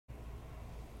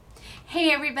Hey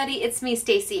everybody, it's me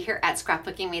Stacey here at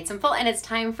Scrapbooking Made Simple, and it's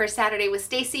time for Saturday with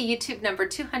Stacey YouTube number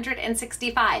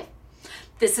 265.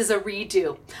 This is a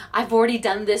redo. I've already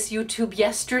done this YouTube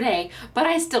yesterday, but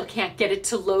I still can't get it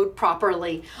to load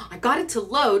properly. I got it to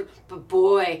load, but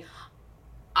boy,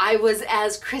 I was,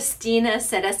 as Christina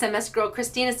said, SMS girl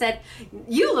Christina said,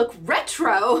 you look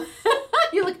retro.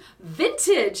 You look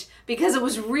vintage, because it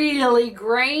was really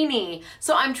grainy.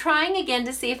 So I'm trying again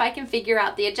to see if I can figure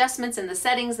out the adjustments and the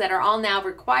settings that are all now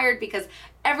required, because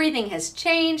everything has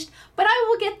changed, but I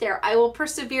will get there. I will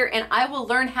persevere and I will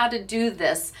learn how to do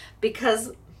this,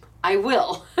 because I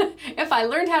will. If I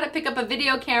learned how to pick up a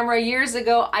video camera years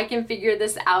ago, I can figure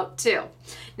this out too.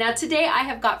 Now today I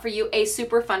have got for you a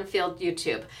super fun-filled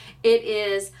YouTube. It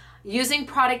is using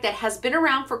product that has been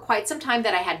around for quite some time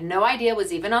that I had no idea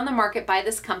was even on the market by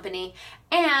this company,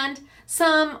 and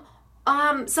some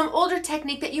older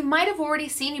technique that you might have already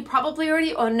seen, you probably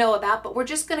already know about, but we're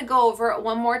just going to go over it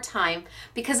one more time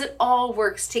because it all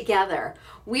works together.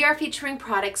 We are featuring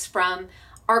products from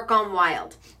Art Gone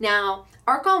Wild. Now,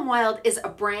 Art Gone Wild is a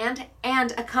brand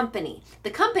and a company. The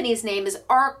company's name is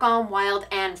Art Gone Wild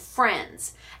and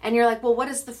Friends. And you're like, well, what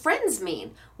does the Friends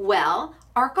mean? Well,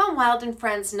 Art Gone Wild and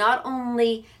Friends not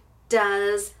only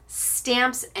does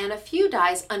stamps and a few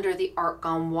dies under the Art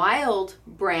Gone Wild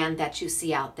brand that you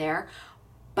see out there,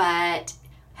 but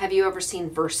have you ever seen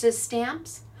Versus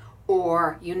stamps?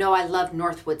 Or, you know, I love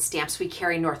Northwood stamps. We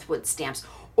carry Northwood stamps.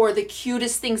 Or the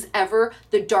cutest things ever,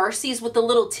 the Darcy's with the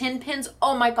little tin pins.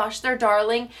 Oh my gosh, they're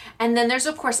darling. And then there's,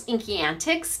 of course, Inky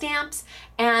Antics stamps.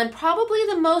 And probably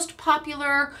the most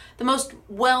popular, the most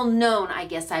well-known, I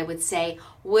guess I would say,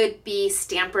 would be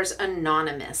Stampers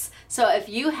Anonymous. So if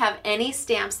you have any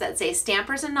stamps that say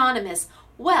Stampers Anonymous,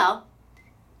 well,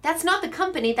 that's not the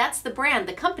company, that's the brand.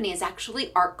 The company is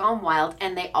actually Art Gone Wild,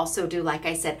 and they also do, like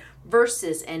I said,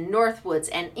 Versus and Northwoods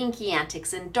and Inky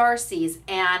Antics and Darcy's,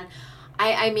 and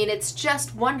I mean, it's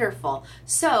just wonderful.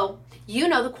 So you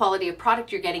know the quality of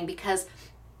product you're getting, because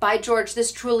by George,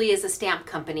 this truly is a stamp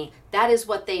company. That is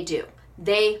what they do.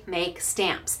 They make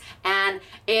stamps. And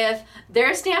if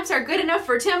their stamps are good enough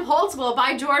for Tim Holtz, well,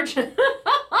 by George,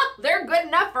 they're good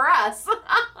enough for us.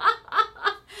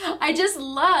 I just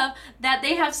love that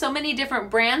they have so many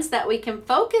different brands that we can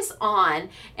focus on,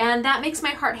 and that makes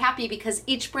my heart happy, because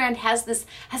each brand has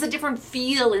a different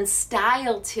feel and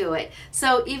style to it.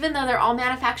 So even though they're all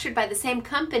manufactured by the same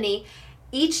company,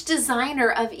 each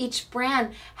designer of each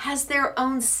brand has their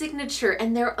own signature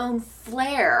and their own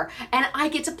flair, and I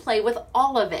get to play with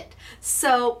all of it.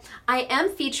 So I am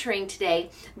featuring today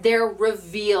their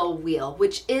Reveal Wheel,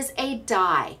 which is a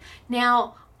die.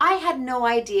 Now, I had no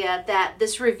idea that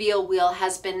this Reveal Wheel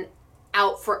has been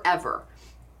out forever.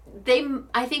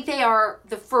 I think they are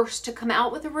the first to come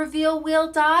out with a Reveal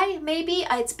Wheel die, maybe.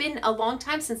 It's been a long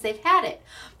time since they've had it.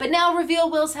 But now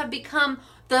Reveal Wheels have become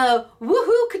the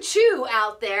Wahoo Kachoo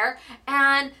out there.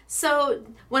 And so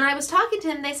when I was talking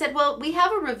to him, they said, well, we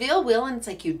have a Reveal Wheel. And it's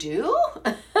like, you do?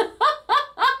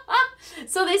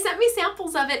 So they sent me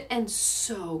samples of it, and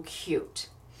so cute.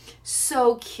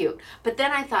 So cute. But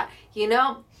then I thought, you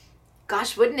know,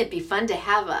 gosh, wouldn't it be fun to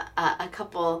have a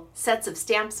couple sets of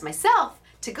stamps myself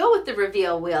to go with the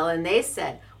Reveal Wheel? And they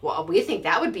said, well, we think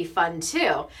that would be fun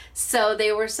too. So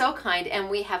they were so kind, and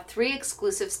we have 3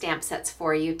 exclusive stamp sets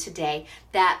for you today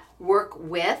that work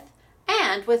with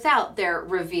and without their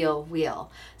Reveal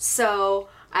Wheel. So,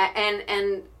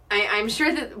 I'm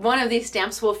sure that one of these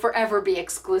stamps will forever be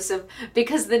exclusive,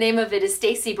 because the name of it is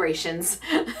Stacey-brations.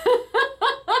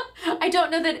 I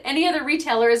don't know that any other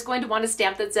retailer is going to want a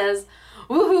stamp that says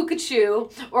Wahoo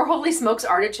Kachoo or Holy Smokes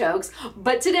Artichokes.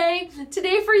 But today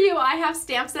for you, I have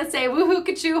stamps that say Wahoo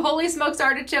Kachoo, Holy Smokes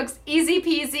Artichokes,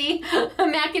 easy-peasy,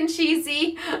 mac and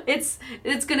cheesy. It's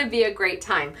gonna be a great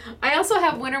time. I also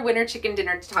have Winter Chicken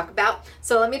Dinner to talk about.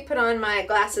 So let me put on my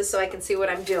glasses so I can see what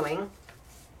I'm doing.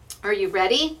 Are you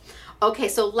ready? Okay,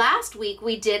 so last week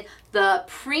we did the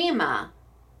Prima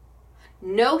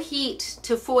No Heat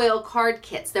to Foil card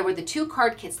kits. There were the 2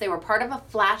 card kits. They were part of a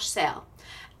flash sale.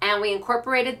 And we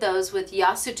incorporated those with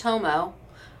Yasutomo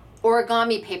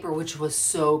origami paper, which was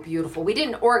so beautiful. We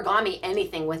didn't origami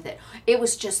anything with it. It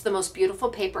was just the most beautiful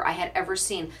paper I had ever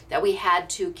seen, that we had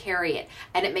to carry it.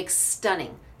 And it makes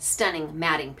stunning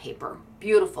matting paper.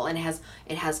 Beautiful. And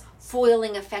it has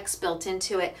foiling effects built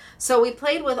into it. So we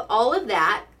played with all of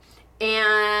that,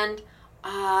 and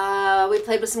we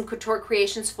played with some Couture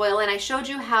Creations foil, and I showed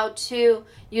you how to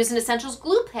use an Essentials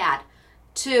glue pad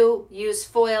to use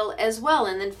foil as well,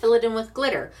 and then fill it in with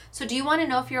glitter. So do you want to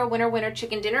know if you're a winner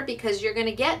chicken dinner? Because you're going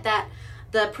to get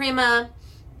the Prima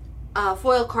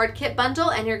foil card kit bundle,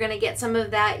 and you're going to get some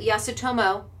of that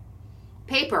Yasutomo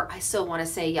paper. I still want to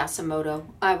say Yasumoto.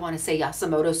 I want to say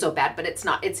Yasumoto so bad, but it's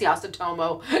not. It's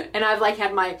Yasutomo. And I've like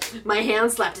had my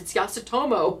hand slapped. It's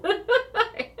Yasutomo.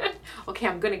 Okay,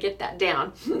 I'm going to get that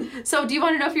down. So do you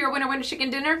want to know if you're a winner chicken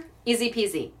dinner? Easy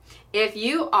peasy. If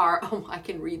you are, oh, I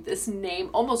can read this name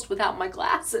almost without my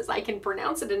glasses. I can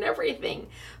pronounce it and everything.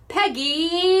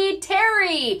 Peggy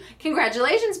Terry.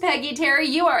 Congratulations, Peggy Terry.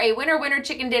 You are a winner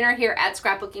chicken dinner here at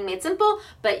Scrapbooking Made Simple,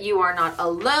 but you are not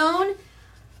alone.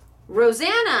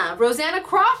 Rosanna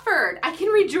Crawford. I can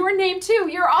read your name too.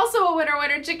 You're also a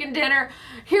winner chicken dinner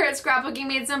here at Scrapbooking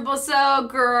Made Simple. So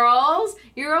girls,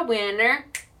 you're a winner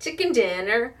chicken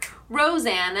dinner.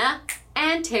 Rosanna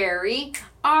and Terry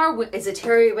are, is it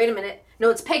Terry? Wait a minute. No,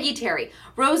 it's Peggy Terry.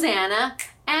 Rosanna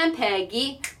and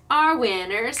Peggy are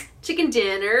winners chicken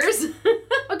dinners.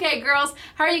 Okay, girls,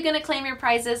 how are you going to claim your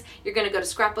prizes? You're going to go to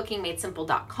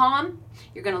scrapbookingmadesimple.com.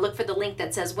 You're going to look for the link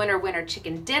that says winner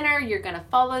chicken dinner. You're going to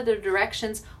follow the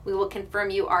directions. We will confirm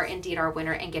you are indeed our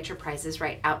winner and get your prizes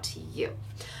right out to you.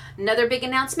 Another big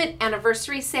announcement,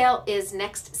 anniversary sale is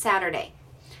next Saturday.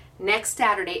 Next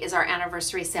Saturday is our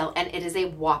anniversary sale, and it is a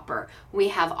whopper. We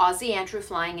have Aussie Andrew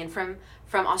flying in from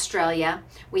Australia.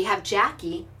 We have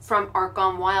Jackie from Arc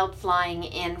on Wild flying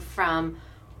in from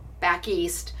back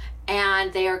east,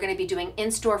 and they are going to be doing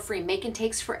in-store free make and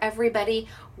takes for everybody.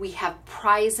 We have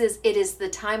prizes. It is the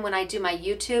time when I do my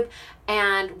YouTube,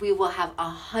 and we will have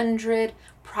 100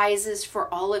 prizes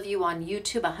for all of you on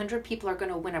YouTube. 100 people are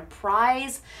going to win a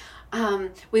prize.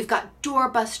 We've got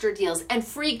doorbuster deals and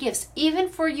free gifts, even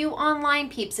for you online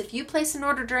peeps. If you place an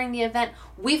order during the event,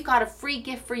 we've got a free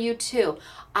gift for you too.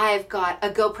 I've got a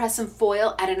Go Press and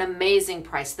Foil at an amazing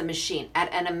price, the machine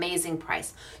at an amazing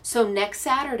price. So next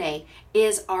Saturday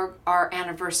is our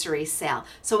anniversary sale.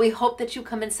 So we hope that you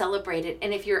come and celebrate it.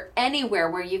 And if you're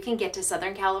anywhere where you can get to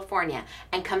Southern California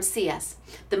and come see us,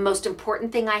 the most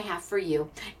important thing I have for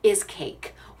you is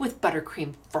cake with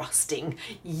buttercream frosting.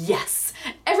 Yes,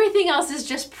 everything else is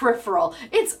just peripheral.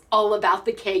 It's all about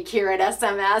the cake here at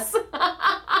SMS.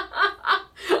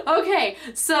 Okay,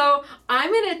 so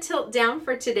I'm going to tilt down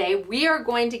for today. We are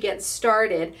going to get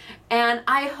started, and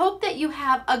I hope that you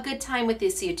have a good time with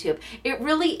this YouTube. It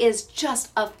really is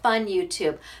just a fun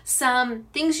YouTube. Some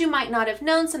things you might not have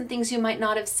known, some things you might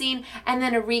not have seen, and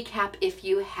then a recap if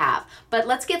you have. But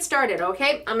let's get started,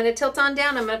 okay? I'm going to tilt on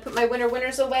down. I'm going to put my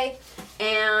winners away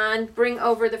and bring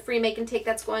over the free make and take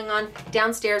that's going on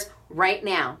downstairs right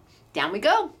now. Down we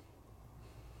go.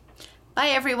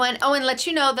 Bye, everyone. Oh, and let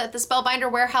you know that the Spellbinder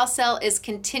Warehouse sale is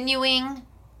continuing.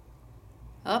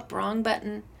 Oh, wrong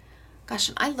button.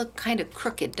 Gosh, I look kind of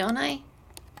crooked, don't I?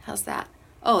 How's that?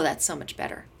 Oh, that's so much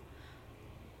better.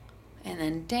 And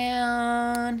then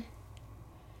down.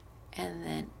 And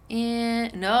then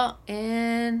in. No,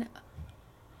 in.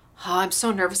 Oh, I'm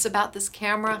so nervous about this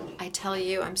camera. I tell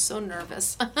you, I'm so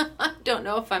nervous. I don't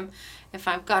know if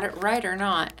I've got it right or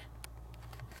not.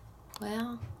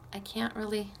 Well, I can't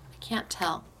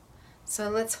tell. So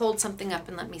let's hold something up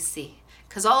and let me see.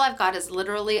 Because all I've got is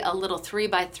literally a little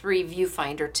 3x3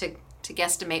 viewfinder to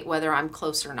guesstimate whether I'm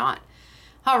close or not.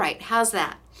 All right, how's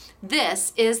that?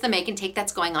 This is the make and take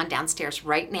that's going on downstairs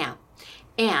right now.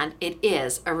 And it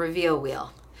is a reveal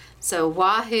wheel. So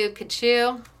Wahoo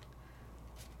Kachoo,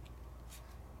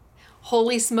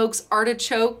 Holy Smokes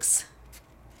Artichokes,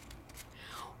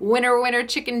 Winner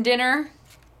Chicken Dinner,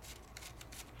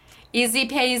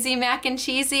 Easy-peasy mac and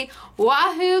cheesy,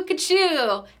 Wahoo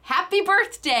Kachoo, happy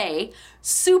birthday.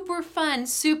 Super fun,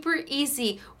 super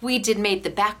easy. We made the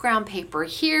background paper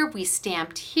here, we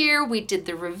stamped here, we did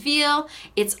the reveal.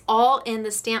 It's all in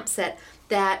the stamp set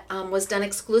that was done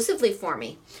exclusively for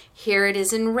me. Here it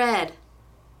is in red.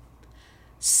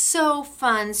 So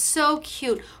fun, so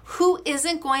cute. Who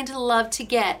isn't going to love to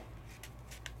get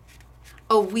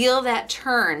a wheel that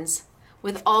turns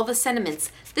with all the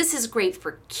sentiments? This is great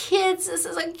for kids. This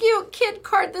is a cute kid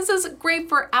card. This is great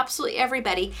for absolutely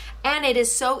everybody. And it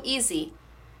is so easy.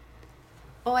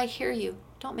 Oh, I hear you.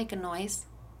 Don't make a noise.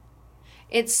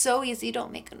 It's so easy,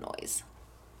 don't make a noise.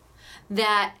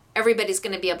 That everybody's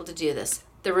going to be able to do this.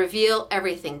 The reveal,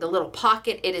 everything, the little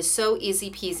pocket, it is so easy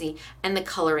peasy, and the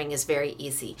coloring is very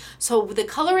easy. So the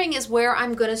coloring is where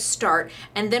I'm going to start,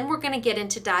 and then we're going to get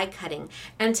into die cutting.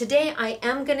 And today I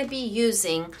am going to be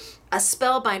using a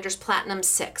Spellbinders Platinum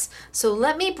 6. So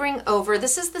let me bring over,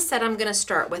 this is the set I'm going to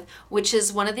start with, which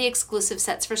is one of the exclusive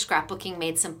sets for Scrapbooking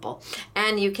Made Simple.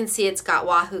 And you can see it's got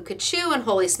Wahoo Kachoo and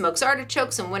Holy Smokes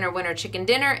Artichokes and Winter Winter Chicken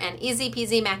Dinner and Easy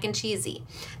Peasy Mac and Cheesy.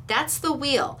 That's the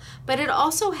wheel. But it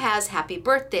also has Happy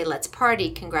Birthday, Let's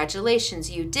Party, Congratulations,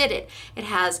 You Did It. It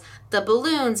has the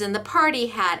balloons and the party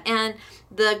hat and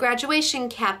the graduation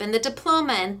cap and the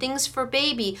diploma and things for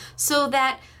baby, so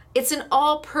that it's an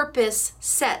all-purpose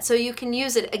set, so you can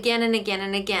use it again and again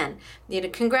and again. You know,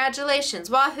 congratulations,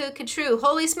 Wahoo Kachoo,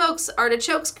 Holy Smokes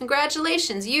Artichokes,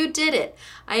 congratulations, you did it.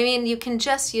 I mean, you can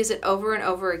just use it over and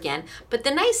over again. But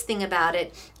the nice thing about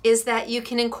it is that you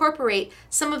can incorporate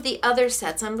some of the other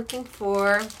sets. I'm looking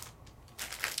for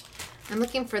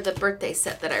the birthday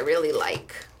set that I really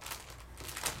like.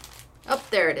 Oh,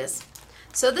 there it is.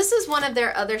 So this is one of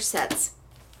their other sets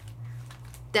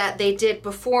that they did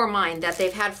before mine that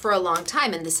they've had for a long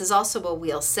time. And this is also a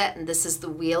wheel set, and this is the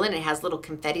wheel, and it has little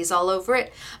confettis all over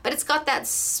it. But it's got that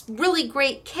really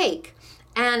great cake,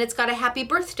 and it's got a happy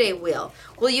birthday wheel.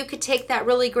 Well, you could take that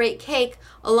really great cake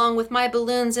along with my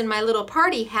balloons and my little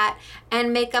party hat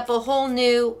and make up a whole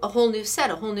new set,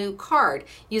 a whole new card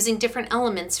using different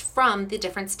elements from the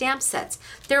different stamp sets.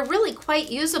 They're really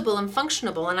quite usable and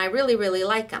functional, and I really, really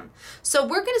like them. So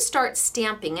we're going to start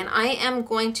stamping, and I am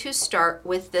going to start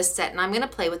with this set, and I'm going to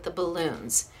play with the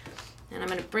balloons. And I'm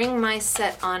going to bring my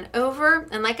set on over.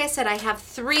 And like I said, I have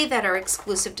 3 that are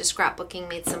exclusive to Scrapbooking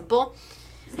Made Simple.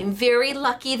 I'm very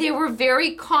lucky. They were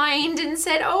very kind and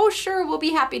said, oh, sure, we'll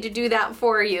be happy to do that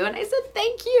for you. And I said,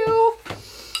 thank you.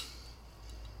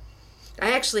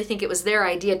 I actually think it was their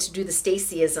idea to do the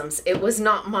Staceyisms. It was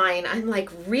not mine. I'm like,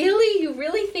 really? You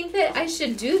really think that I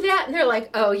should do that? And they're like,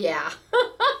 oh, yeah.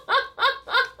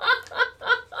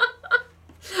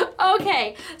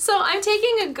 Okay, so I'm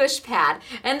taking a gush pad,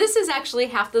 and this is actually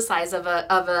half the size of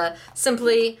a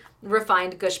Simply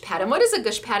Refined gush pad. And what is a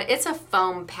gush pad? It's a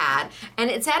foam pad,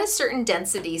 and it's at a certain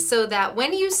density so that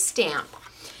when you stamp,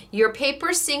 your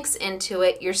paper sinks into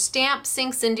it, your stamp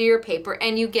sinks into your paper,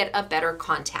 and you get a better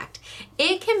contact.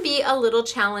 It can be a little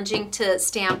challenging to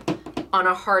stamp on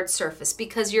a hard surface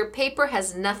because your paper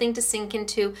has nothing to sink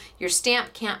into. Your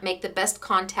stamp can't make the best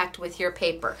contact with your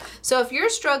paper. So if you're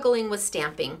struggling with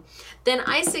stamping, then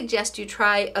I suggest you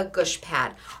try a gush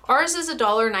pad. Ours is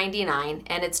 $1.99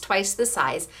 and it's twice the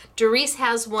size. Doris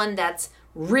has one that's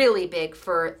really big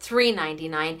for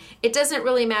 $3.99. It doesn't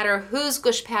really matter whose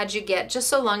gush pad you get, just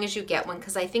so long as you get one,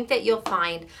 because I think that you'll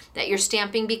find that your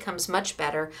stamping becomes much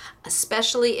better,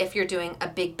 especially if you're doing a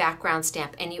big background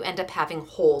stamp and you end up having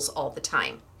holes all the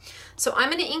time. So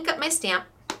I'm going to ink up my stamp.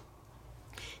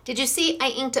 Did you see I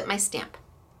inked up my stamp?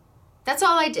 That's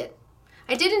all I did.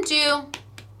 I didn't do,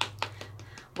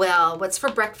 well, what's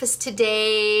for breakfast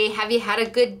today? Have you had a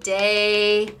good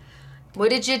day? What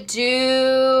did you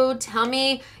do? Tell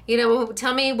me,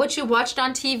 tell me what you watched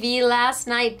on TV last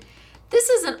night. This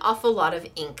is an awful lot of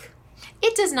ink.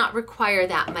 It does not require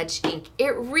that much ink.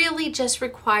 It really just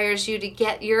requires you to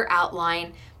get your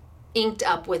outline inked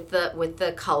up with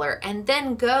the color and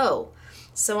then go.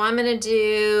 So I'm gonna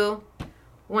do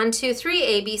 1, 2, 3,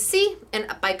 A, B, C,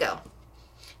 and up I go.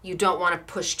 You don't wanna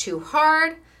push too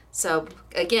hard. So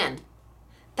again,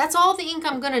 that's all the ink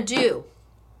I'm gonna do.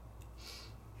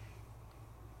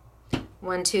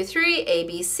 1, 2, 3, A,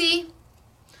 B, C.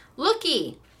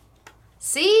 Looky.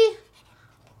 See?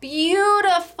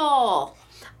 Beautiful.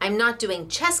 I'm not doing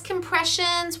chest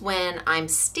compressions when I'm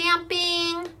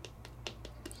stamping.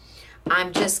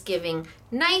 I'm just giving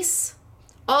nice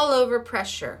all over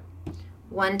pressure.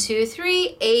 1, 2,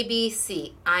 3, A, B,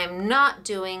 C. I'm not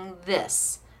doing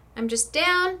this. I'm just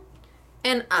down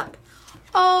and up.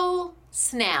 Oh,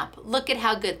 snap. Look at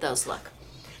how good those look.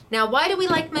 Now, why do we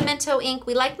like Memento ink?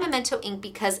 We like Memento ink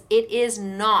because it is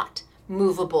not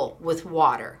movable with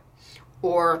water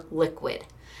or liquid.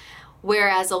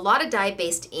 Whereas a lot of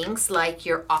dye-based inks, like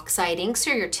your oxide inks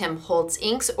or your Tim Holtz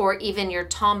inks or even your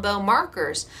Tombow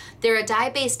markers, they're a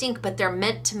dye-based ink, but they're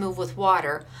meant to move with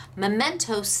water.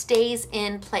 Memento stays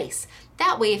in place.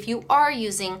 That way, if you are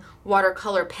using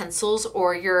watercolor pencils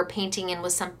or you're painting in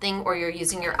with something or you're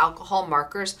using your alcohol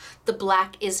markers, the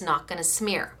black is not going to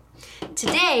smear.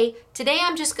 Today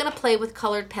I'm just going to play with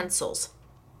colored pencils.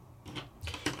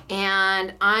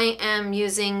 And I am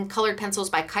using colored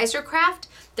pencils by Kaisercraft.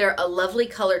 They're a lovely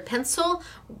colored pencil.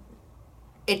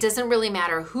 It doesn't really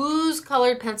matter whose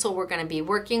colored pencil we're going to be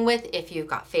working with, if you've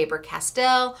got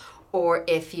Faber-Castell or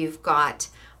if you've got,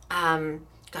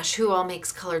 gosh, who all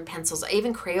makes colored pencils?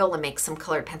 Even Crayola makes some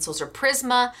colored pencils, or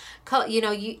Prisma.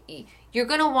 you're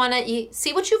going to want to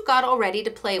see what you've got already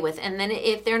to play with. And then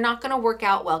if they're not going to work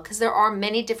out well, because there are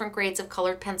many different grades of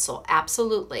colored pencil,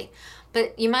 absolutely.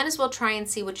 But you might as well try and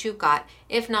see what you've got.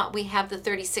 If not, we have the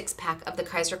 36 pack of the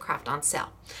Kaiser Craft on sale.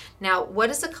 Now, what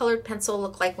does a colored pencil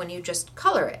look like when you just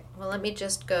color it? Well, let me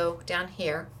just go down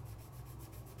here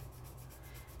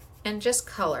and just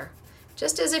color.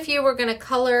 Just as if you were going to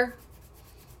color.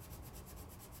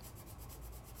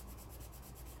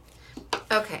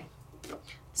 Okay,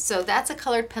 so that's a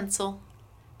colored pencil,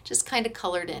 just kind of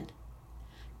colored in.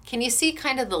 Can you see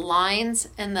kind of the lines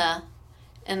and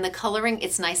the coloring?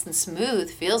 It's nice and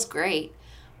smooth, feels great.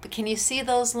 But can you see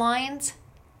those lines?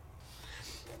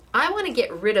 I want to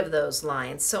get rid of those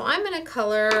lines. So I'm going to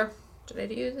color, did I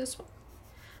do this one?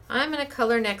 I'm going to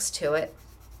color next to it.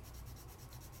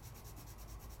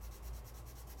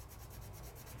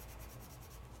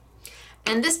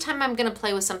 And this time I'm going to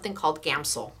play with something called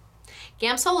Gamsol.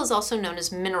 Gamsol is also known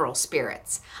as mineral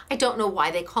spirits. I don't know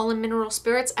why they call them mineral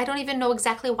spirits. I don't even know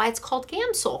exactly why it's called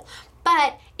Gamsol.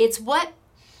 But it's what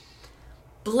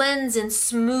blends and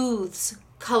smooths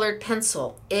colored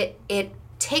pencil. It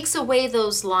takes away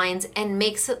those lines and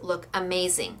makes it look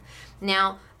amazing.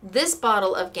 Now, this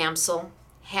bottle of Gamsol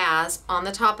has on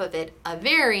the top of it a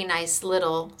very nice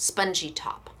little spongy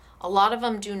top. A lot of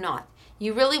them do not.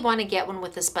 You really want to get one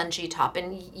with a spongy top,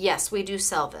 and yes, we do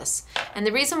sell this. And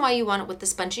the reason why you want it with the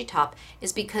spongy top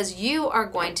is because you are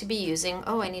going to be using,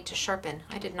 oh, I need to sharpen.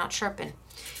 I did not sharpen.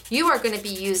 You are going to be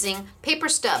using paper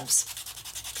stubs.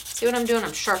 See what I'm doing?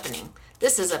 I'm sharpening.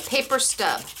 This is a paper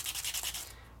stub.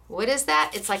 What is that?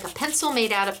 It's like a pencil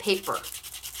made out of paper.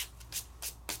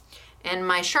 And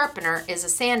my sharpener is a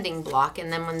sanding block,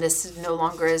 and then when this no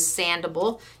longer is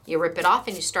sandable, you rip it off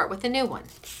and you start with a new one.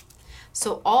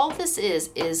 So all this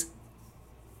is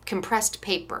compressed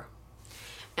paper.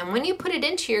 And when you put it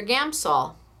into your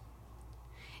Gamsol,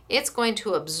 it's going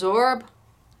to absorb.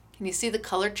 Can you see the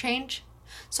color change?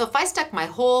 So if I stuck my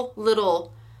whole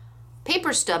little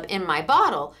paper stub in my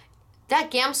bottle, that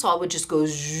Gamsol would just go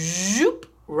zoop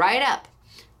right up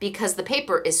because the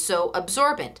paper is so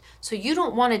absorbent. So you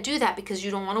don't want to do that because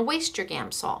you don't want to waste your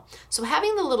Gamsol. So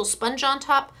having the little sponge on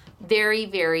top, very,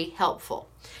 very helpful.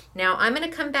 Now I'm going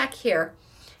to come back here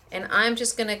and I'm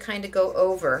just going to kind of go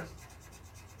over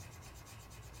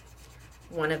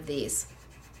one of these.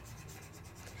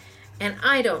 And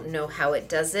I don't know how it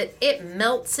does it. It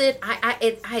melts it.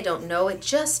 I don't know. It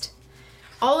just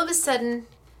all of a sudden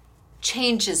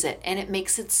changes it and it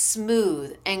makes it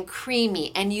smooth and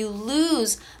creamy, and you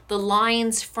lose the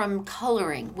lines from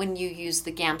coloring when you use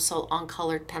the Gamsol on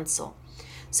colored pencil.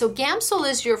 So Gamsol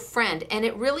is your friend, and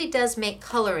it really does make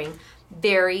coloring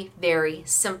very, very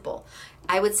simple.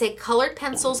 I would say colored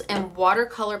pencils and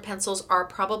watercolor pencils are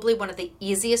probably one of the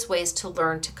easiest ways to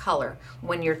learn to color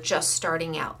when you're just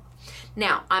starting out.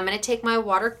 Now, I'm going to take my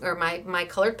my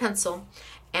colored pencil,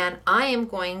 and I am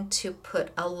going to put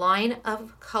a line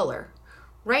of color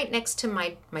right next to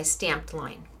my stamped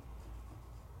line.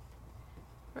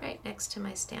 Right next to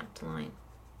my stamped line.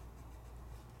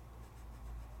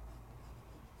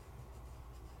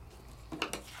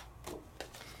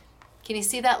 Can you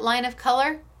see that line of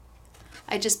color?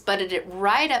 I just butted it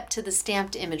right up to the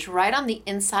stamped image, right on the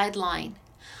inside line.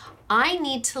 I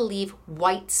need to leave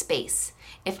white space.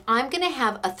 If I'm going to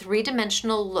have a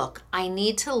three-dimensional look, I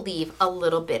need to leave a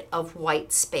little bit of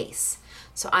white space.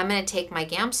 So I'm going to take my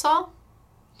Gamsol,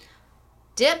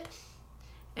 dip,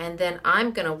 and then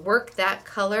I'm going to work that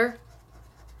color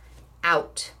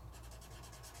out.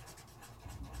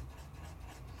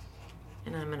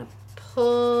 And I'm going to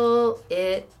pull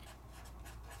it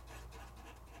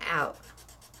out.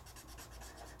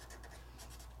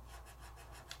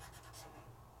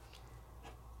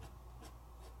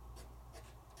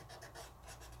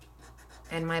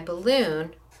 And my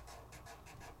balloon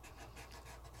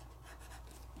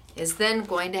is then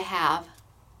going to have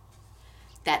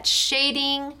that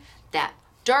shading, that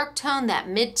dark tone, that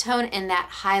mid-tone, and that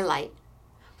highlight.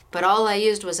 But all I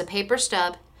used was a paper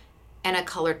stub and a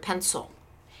colored pencil.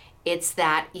 It's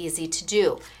that easy to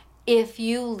do. If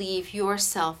you leave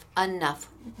yourself enough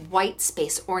white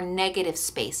space or negative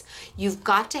space, you've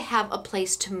got to have a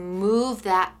place to move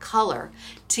that color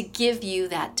to give you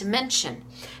that dimension.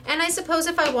 And I suppose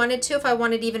if I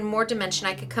wanted even more dimension,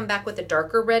 I could come back with a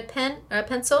darker red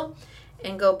pencil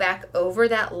and go back over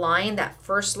that line, that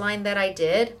first line that I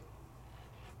did.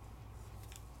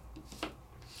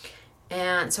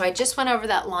 And so I just went over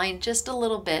that line just a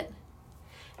little bit.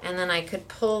 And then I could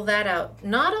pull that out,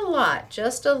 not a lot,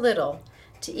 just a little,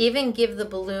 to even give the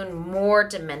balloon more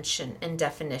dimension and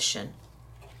definition.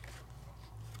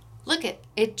 Look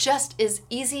it just is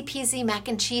easy peasy mac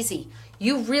and cheesy.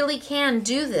 You really can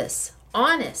do this,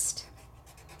 honest.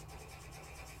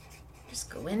 Just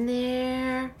go in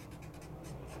there.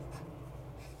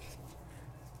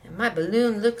 And my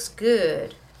balloon looks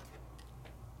good.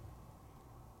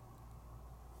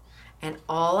 And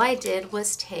all I did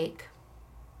was take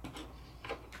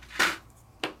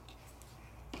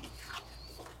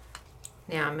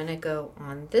now I'm going to go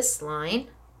on this line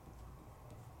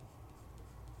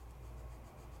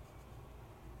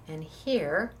and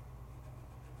here.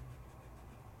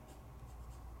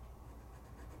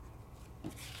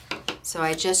 So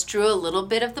I just drew a little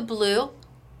bit of the blue,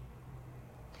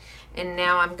 and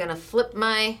now I'm going to flip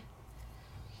my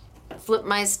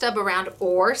stub around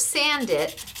or sand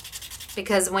it,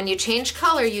 because when you change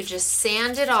color you just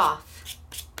sand it off.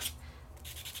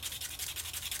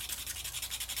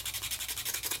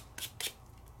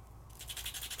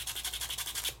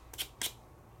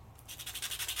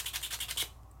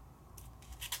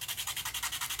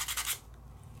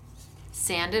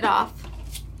 Sand it off,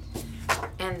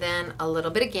 and then a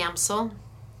little bit of Gamsol.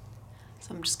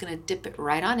 So I'm just going to dip it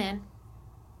right on in,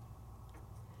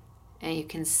 and you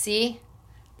can see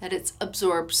that it's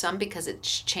absorbed some because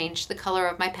it's changed the color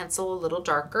of my pencil a little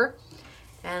darker.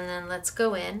 And then let's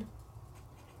go in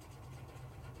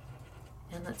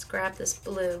and let's grab this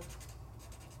blue.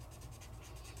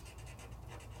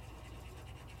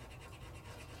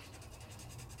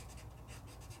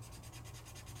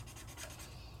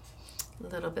 A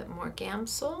little bit more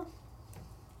Gamsol.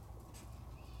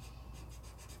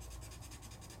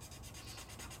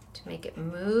 To make it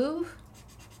move.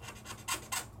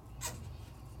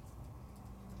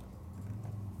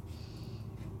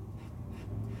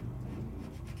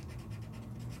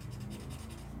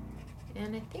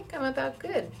 And I think I'm about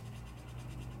good.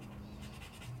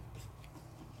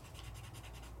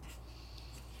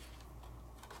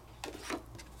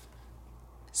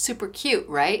 Super cute,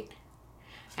 right?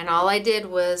 And all I did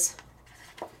was,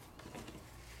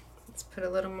 let's put a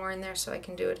little more in there so I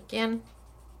can do it again.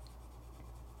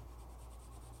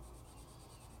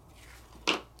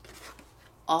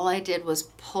 All I did was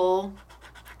pull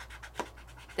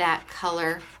that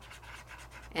color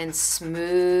and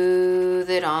smooth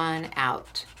it on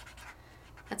out.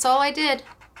 That's all I did.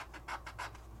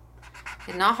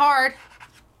 It's not hard,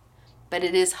 but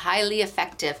it is highly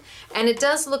effective. And it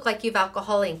does look like you've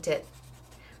alcohol inked it.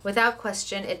 Without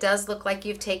question, it does look like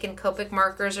you've taken Copic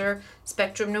markers or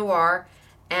Spectrum Noir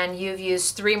and you've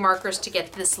used 3 markers to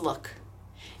get this look.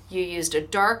 You used a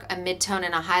dark, a mid-tone,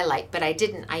 and a highlight, but I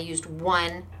didn't. I used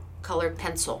 1 colored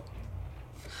pencil.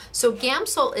 So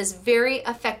Gamsol is very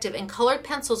effective, and colored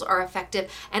pencils are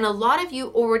effective, and a lot of you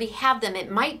already have them.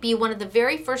 It might be one of the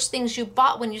very first things you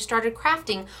bought when you started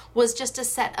crafting was just a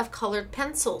set of colored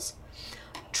pencils.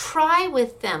 Try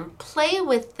with them, play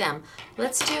with them.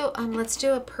 Let's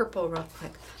do a purple real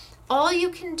quick. All you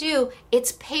can do,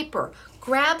 it's paper.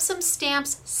 Grab some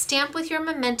stamps, stamp with your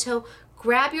memento,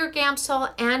 grab your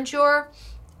Gamsol and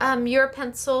your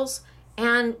pencils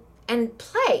and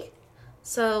play.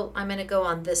 So I'm going to go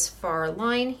on this far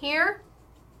line here.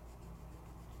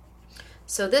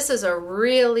 So this is a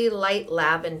really light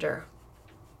lavender.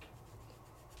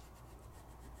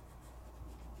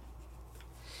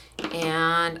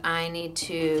 And I need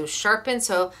to sharpen.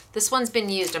 So this one's been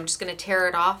used. I'm just going to tear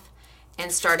it off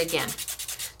and start again.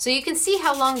 So you can see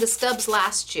how long the stubs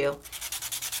last you.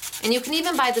 And you can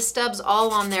even buy the stubs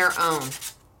all on their own.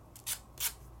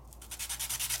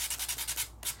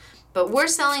 But we're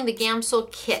selling the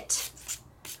Gamsol kit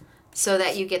so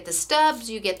that you get the stubs,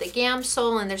 you get the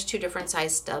Gamsol, and there's 2 different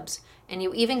size stubs. And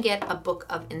you even get a book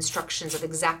of instructions of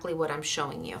exactly what I'm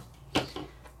showing you.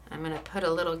 I'm going to put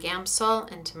a little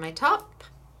Gamsol into my top,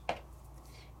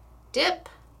 dip,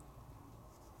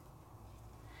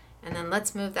 and then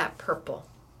let's move that purple.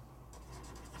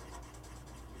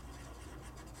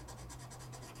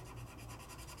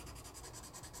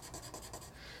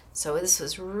 So this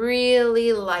was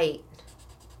really light.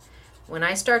 When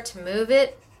I start to move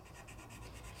it,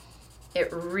 it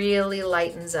really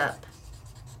lightens up.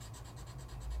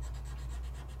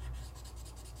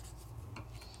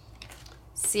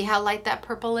 See how light that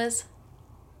purple is?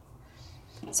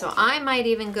 So I might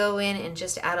even go in and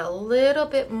just add a little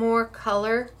bit more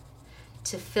color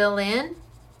to fill in.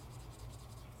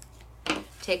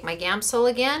 Take my Gamsol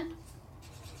again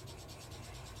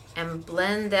and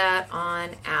blend that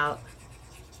on out.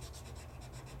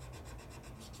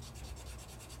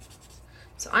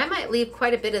 So I might leave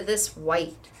quite a bit of this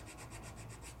white.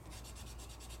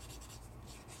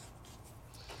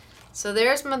 So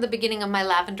there's the beginning of my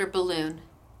lavender balloon.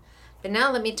 But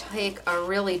now let me take a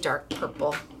really dark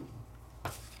purple.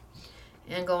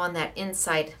 and go on that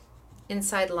inside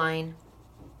line.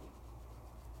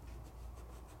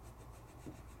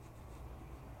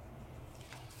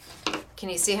 Can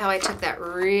you see how I took that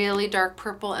really dark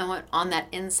purple and went on that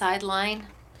inside line?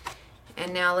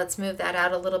 And now let's move that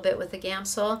out a little bit with the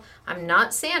Gamsol. I'm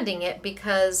not sanding it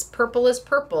because purple is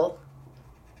purple.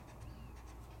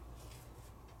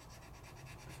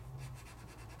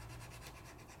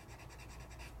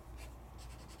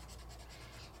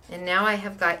 And now I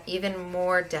have got even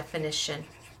more definition.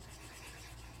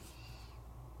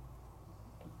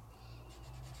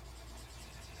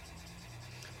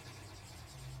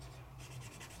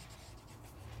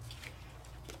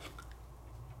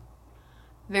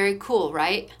 Very cool,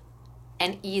 right?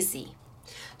 And easy.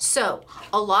 So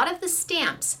a lot of the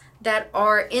stamps that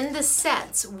are in the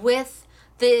sets with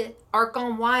the Art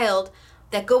Gone Wild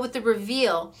that go with the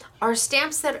reveal are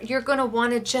stamps that you're going to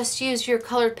want to just use your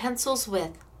colored pencils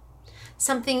with.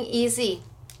 Something easy.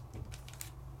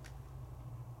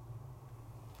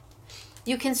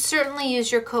 You can certainly use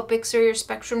your Copics or your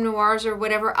Spectrum Noirs or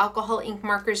whatever alcohol ink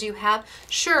markers you have.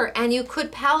 Sure, and you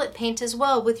could palette paint as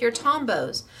well with your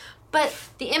Tombows. But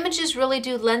the images really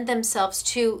do lend themselves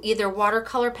to either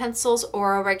watercolor pencils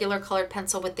or a regular colored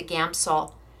pencil with the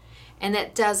Gamsol. And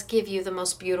that does give you the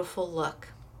most beautiful look.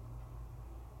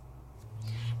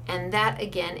 And that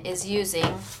again is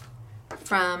using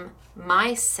from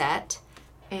my set,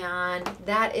 and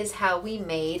that is how we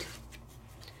made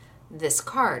this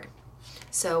card.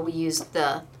 So we used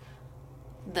the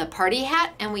party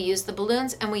hat, and we used the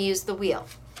balloons, and we used the wheel.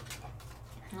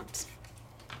 Oops.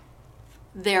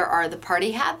 There are the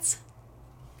party hats.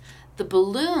 The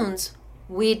balloons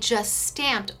we just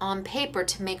stamped on paper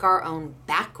to make our own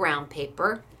background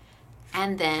paper,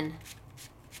 and then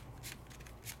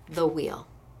the wheel.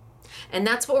 And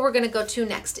that's what we're going to go to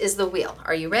next, is the wheel.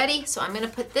 Are you ready? So I'm going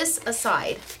to put this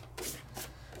aside,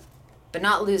 but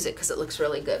not lose it because it looks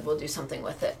really good. We'll do something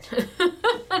with it.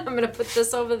 I'm going to put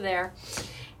this over there,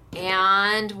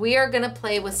 and we are going to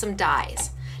play with some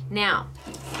dies. Now,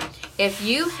 if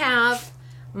you have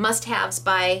must-haves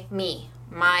by me,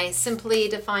 my simply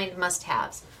defined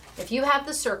must-haves, if you have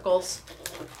the circles,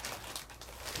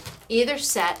 either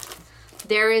set,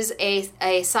 there is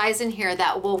a size in here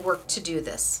that will work to do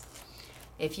this.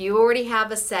 If you already have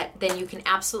a set, then you can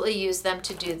absolutely use them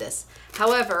to do this.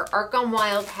 However, Art Gone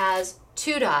Wild has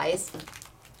 2 dies.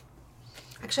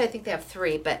 Actually, I think they have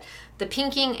 3, but the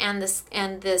pinking and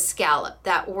the scallop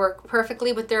that work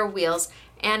perfectly with their wheels,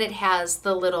 and it has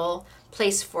the little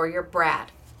place for your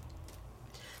brad.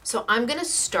 So I'm going to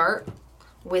start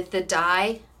with the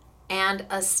die and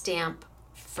a stamp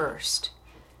first.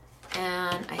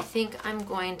 And I think I'm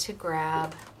going to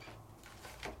grab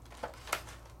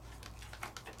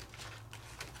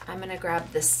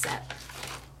this set,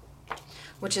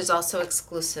 which is also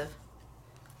exclusive.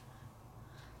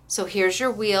 So here's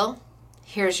your wheel,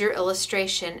 here's your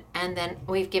illustration, and then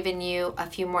we've given you a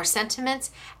few more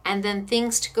sentiments and then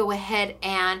things to go ahead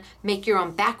and make your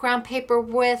own background paper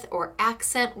with, or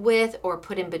accent with, or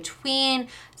put in between.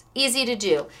 It's easy to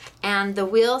do. And the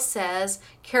wheel says,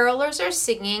 carolers are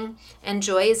singing and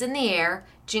joy is in the air,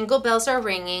 jingle bells are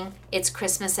ringing, it's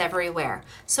Christmas everywhere.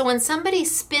 So when somebody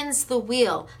spins the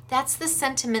wheel, that's the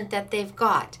sentiment that they've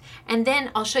got. And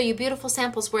then I'll show you beautiful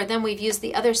samples where then we've used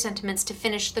the other sentiments to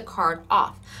finish the card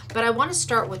off. But I want to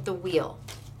start with the wheel.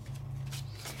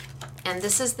 And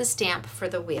this is the stamp for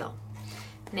the wheel.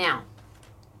 Now,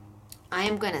 I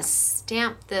am going to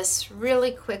stamp this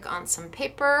really quick on some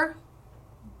paper.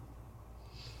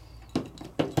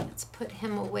 Let's put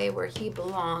him away where he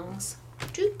belongs.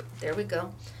 Doop, there we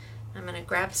go. I'm going to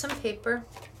grab some paper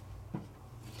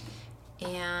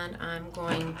and I'm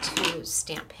going to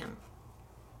stamp him.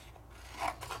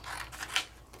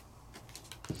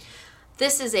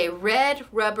 This is a red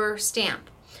rubber stamp.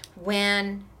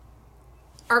 When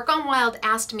Art Gone Wild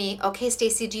asked me, okay,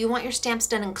 Stacey, do you want your stamps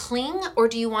done in cling or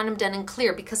do you want them done in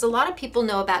clear? Because a lot of people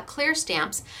know about clear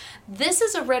stamps. This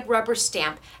is a red rubber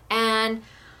stamp, and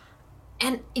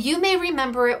you may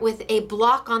remember it with a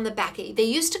block on the back. They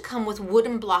used to come with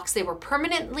wooden blocks. They were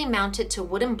permanently mounted to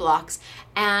wooden blocks,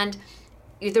 and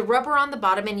the rubber on the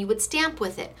bottom, and you would stamp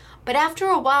with it. But after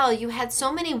a while, you had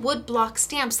so many wood block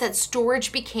stamps that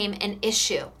storage became an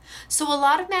issue. So a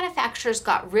lot of manufacturers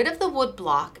got rid of the wood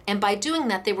block, and by doing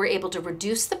that, they were able to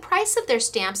reduce the price of their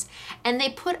stamps, and they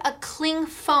put a cling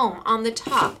foam on the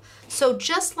top. So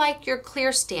just like your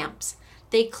clear stamps,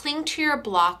 they cling to your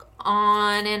block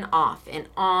on and off and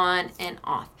on and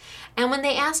off. And when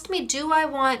they asked me, do I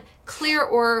want clear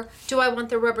or do I want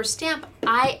the rubber stamp?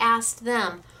 I asked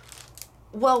them,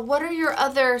 well, what are your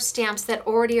other stamps that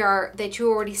you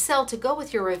already sell to go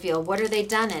with your reveal? What are they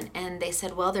done in? And they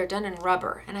said, well, they're done in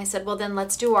rubber. And I said, well, then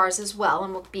let's do ours as well,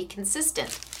 and we'll be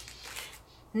consistent.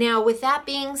 Now, with that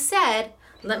being said,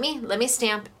 let me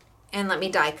stamp and let me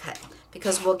die cut,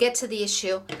 because we'll get to the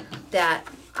issue that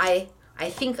I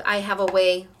think I have a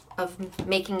way of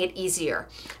making it easier.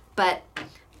 But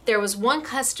there was one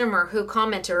customer who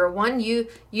commented, or one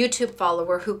YouTube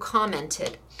follower who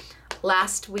commented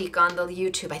last week on the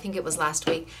YouTube, I think it was last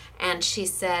week, and she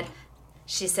said,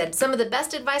 some of the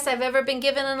best advice I've ever been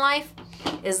given in life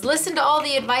is listen to all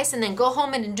the advice and then go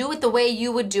home and do it the way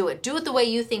you would do it. Do it the way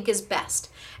you think is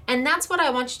best. And that's what I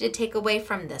want you to take away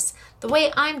from this. The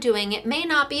way I'm doing it may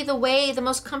not be the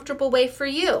most comfortable way for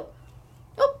you.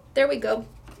 Oh, there we go.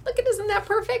 Look at, isn't that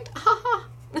perfect? Ha ha.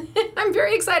 I'm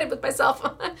very excited with myself.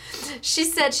 She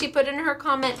said, she put in her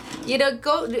comment,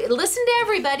 go listen to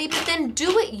everybody, but then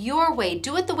do it your way.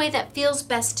 Do it the way that feels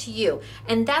best to you.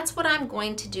 And that's what I'm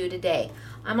going to do today.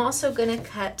 I'm also going to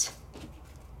cut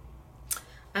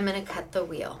the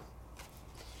wheel.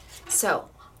 So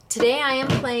today I am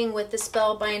playing with the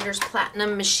Spellbinders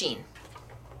Platinum Machine.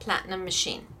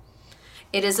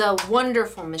 It is a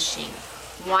wonderful machine.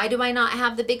 Why do I not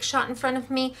have the Big Shot in front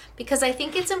of me? Because I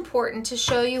think it's important to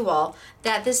show you all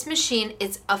that this machine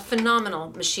is a phenomenal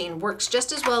machine, works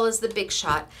just as well as the Big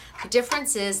Shot. The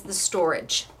difference is the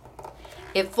storage.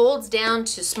 It folds down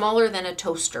to smaller than a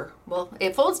toaster. Well,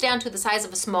 it folds down to the size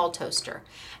of a small toaster.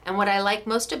 And what I like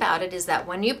most about it is that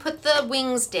when you put the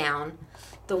wings down,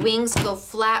 the wings go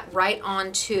flat right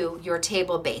onto your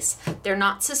table base. They're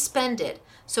not suspended.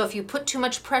 So if you put too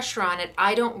much pressure on it,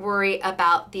 I don't worry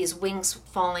about these wings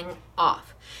falling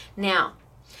off. Now,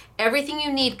 everything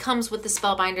you need comes with the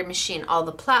Spellbinder machine. All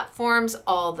the platforms,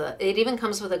 it even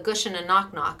comes with a gush and a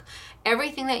knock-knock.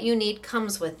 Everything that you need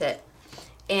comes with it.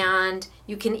 And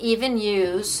you can even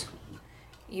use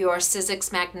your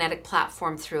Sizzix magnetic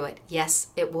platform through it. Yes,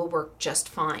 it will work just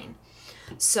fine.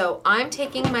 So I'm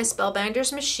taking my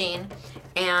Spellbinders machine,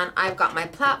 and I've got my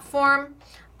platform.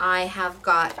 I have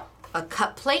got a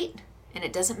cut plate, and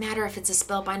it doesn't matter if it's a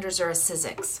Spellbinders or a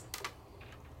Sizzix.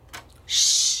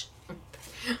 Shh.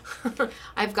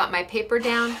 I've got my paper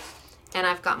down, and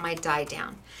I've got my die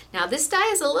down. Now this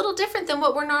die is a little different than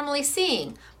what we're normally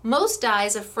seeing. Most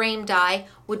dies, a frame die,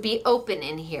 would be open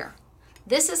in here.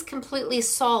 This is completely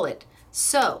solid.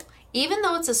 So even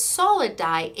though it's a solid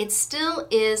die, it still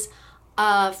is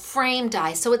a frame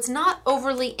die. So it's not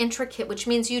overly intricate, which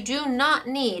means you do not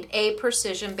need a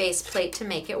precision base plate to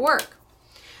make it work.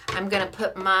 I'm going to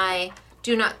put my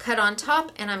do not cut on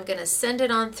top, and I'm going to send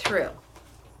it on through.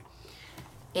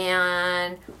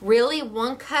 And really,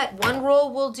 one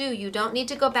roll will do. You don't need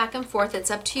to go back and forth. It's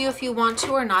up to you if you want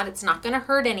to or not. It's not going to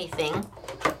hurt anything.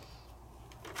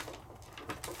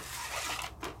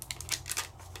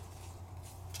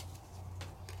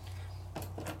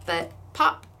 But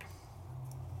pop.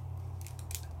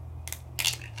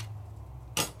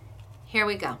 Here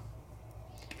we go.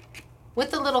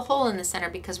 With a little hole in the center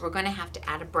because we're going to have to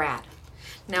add a brad.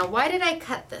 Now, why did I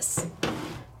cut this?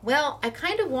 Well, I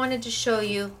kind of wanted to show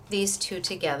you these two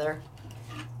together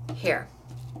here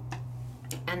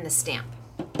and the stamp.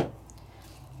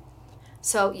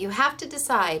 So you have to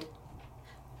decide,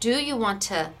 do you want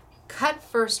to cut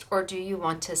first or do you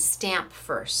want to stamp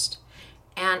first?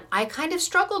 And I kind of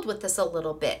struggled with this a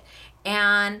little bit.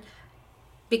 And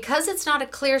because it's not a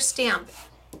clear stamp,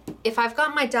 if I've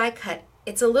got my die cut,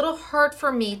 it's a little hard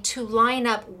for me to line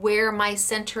up where my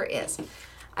center is.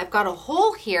 I've got a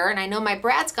hole here, and I know my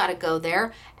brad's got to go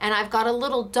there, and I've got a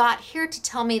little dot here to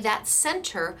tell me that's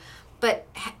center, but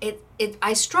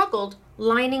I struggled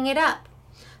lining it up.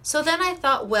 So then I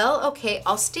thought, well, okay,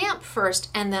 I'll stamp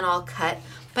first and then I'll cut,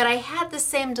 but I had the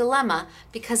same dilemma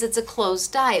because it's a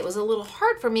closed die. It was a little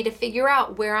hard for me to figure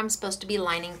out where I'm supposed to be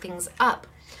lining things up.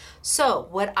 So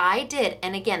what I did,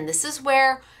 and again, this is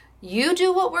where you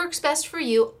do what works best for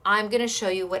you. I'm going to show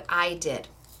you what I did.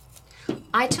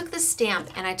 I took the stamp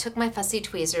and I took my fussy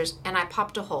tweezers and I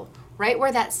popped a hole. Right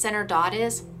where that center dot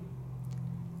is,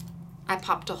 I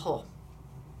popped a hole.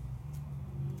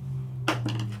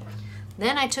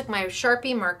 Then I took my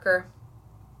Sharpie marker,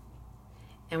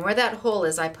 and where that hole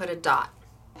is, I put a dot.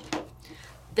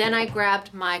 Then I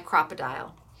grabbed my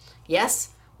crocodile.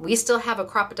 Yes, we still have a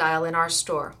crocodile in our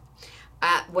store.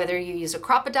 Whether you use a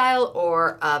crocodile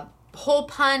or a hole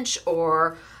punch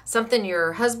or something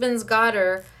your husband's got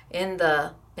or in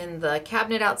the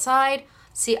cabinet outside.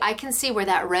 See, I can see where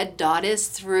that red dot is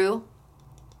through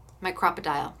my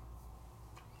crocodile.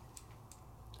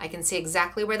 I can see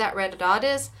exactly where that red dot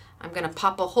is. I'm going to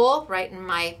pop a hole right in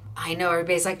my, I know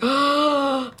everybody's like,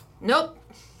 oh, nope.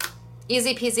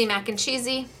 Easy peasy mac and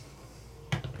cheesy.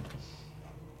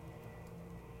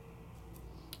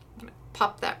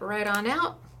 Pop that right on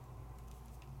out.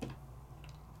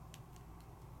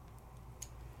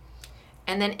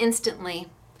 And then instantly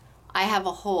I have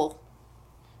a hole.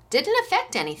 Didn't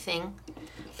affect anything,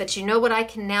 but you know what I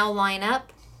can now line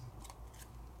up?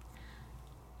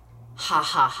 Ha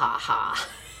ha ha ha.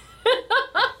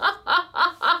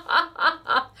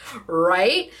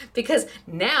 Right? Because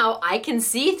now I can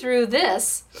see through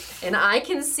this and I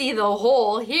can see the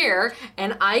hole here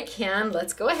and I can,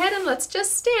 let's go ahead and let's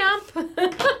just stamp.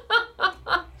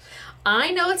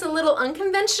 I know it's a little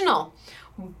unconventional,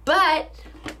 but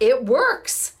it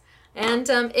works. And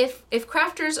if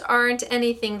crafters aren't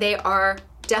anything, they are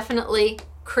definitely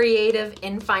creative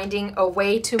in finding a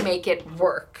way to make it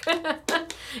work.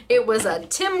 It was a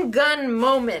Tim Gunn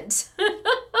moment.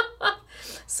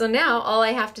 So now all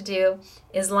I have to do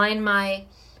is line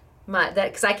that,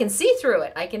 because I can see through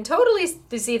it. I can totally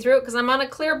see through it because I'm on a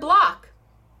clear block.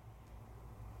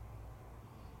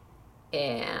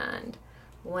 And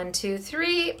 1, 2,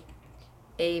 3,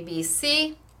 A, B,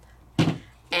 C,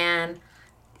 and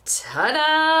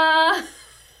ta-da!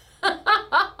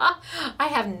 I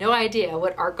have no idea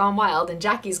what Art Gone Wild and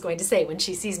Jackie's going to say when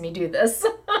she sees me do this.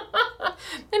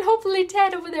 And hopefully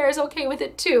Ted over there is okay with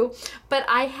it too. But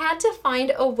I had to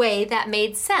find a way that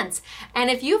made sense. And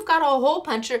if you've got a hole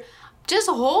puncher, just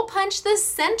hole punch the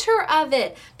center of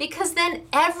it, because then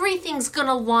everything's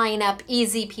gonna line up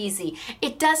easy peasy.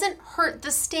 It doesn't hurt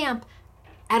the stamp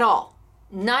at all.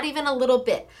 Not even a little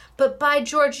bit. But by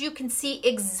George, you can see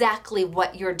exactly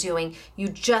what you're doing. You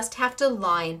just have to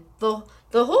line the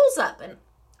holes up. And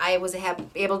I was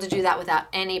able to do that without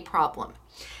any problem.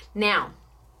 Now,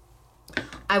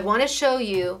 I want to show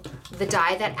you the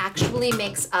die that actually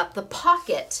makes up the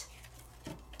pocket.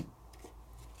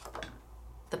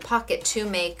 The pocket to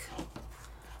make,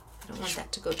 I don't want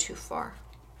that to go too far.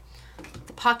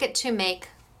 The pocket to make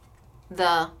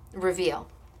the reveal.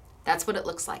 That's what it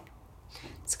looks like.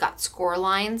 It's got score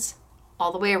lines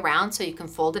all the way around so you can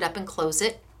fold it up and close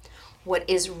it. What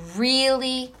is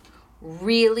really,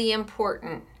 really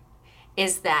important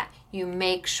is that you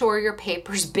make sure your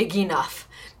paper's big enough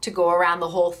to go around the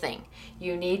whole thing.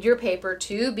 You need your paper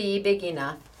to be big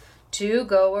enough to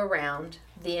go around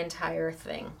the entire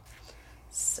thing.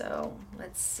 So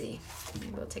let's see.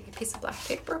 We'll take a piece of black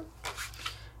paper.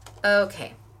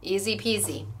 Okay, easy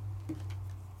peasy.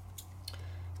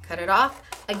 Cut it off.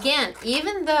 Again,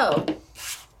 even though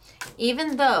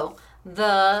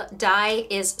the die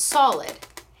is solid,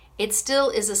 it still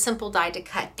is a simple die to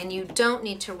cut, and you don't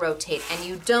need to rotate, and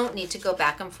you don't need to go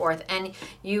back and forth, and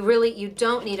you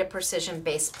don't need a precision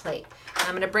base plate. And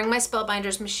I'm going to bring my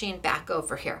Spellbinders machine back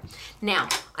over here. Now,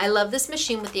 I love this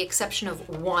machine with the exception of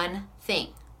one thing,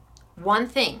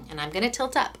 and I'm going to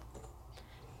tilt up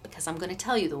because I'm going to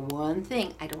tell you the one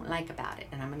thing I don't like about it,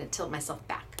 and I'm going to tilt myself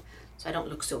back so I don't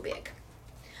look so big.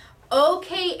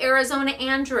 Okay, Arizona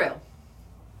Andrew.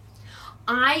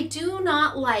 I do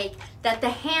not like that the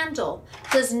handle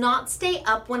does not stay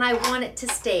up when I want it to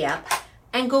stay up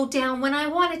and go down when I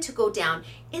want it to go down.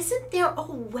 Isn't there a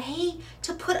way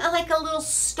to put like a little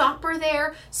stopper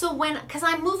there? So because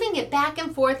I'm moving it back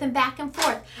and forth and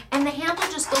the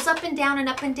handle just goes up and down and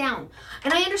up and down.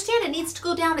 And I understand it needs to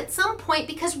go down at some point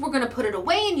because we're gonna put it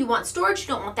away and you want storage, you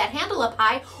don't want that handle up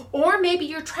high, or maybe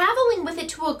you're traveling with it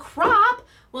to a crop.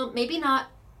 Well, maybe not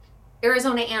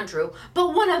Arizona Andrew,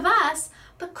 but one of us.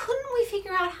 But couldn't we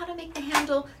figure out how to make the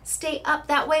handle stay up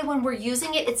that way when we're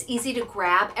using it? It's easy to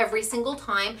grab every single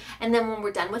time, and then when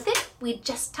we're done with it, we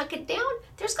just tuck it down.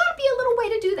 There's got to be a little way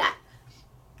to do that.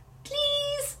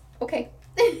 Please. Okay.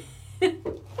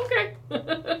 Okay.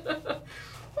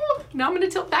 Oh, now I'm going to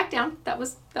tilt back down. That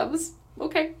was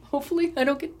okay. Hopefully I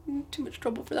don't get in too much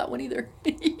trouble for that one either.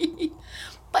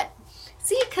 But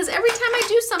see, because every time I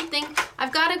do something,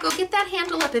 I've got to go get that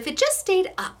handle up. If it just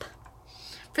stayed up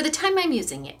for the time I'm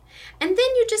using it, and then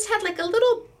you just had like a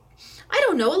little, I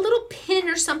don't know, a little pin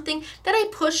or something that I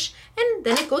push, and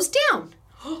then it goes down.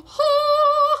 All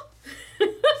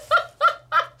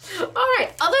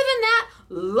right, other than that,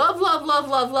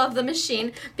 love the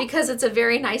machine because it's a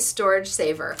very nice storage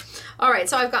saver. All right,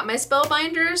 so I've got my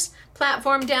Spellbinders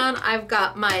platform down, I've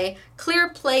got my clear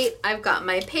plate, I've got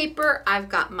my paper, I've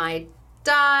got my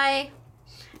die,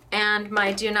 and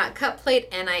my do not cut plate,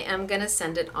 and I am gonna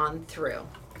send it on through.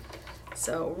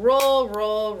 So roll,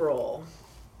 roll, roll.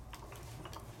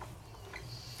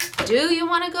 Do you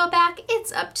want to go back?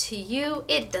 It's up to you.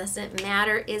 It doesn't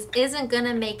matter. It isn't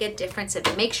gonna make a difference. If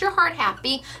it makes your heart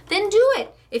happy, then do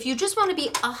it. If you just want to be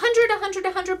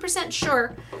 100%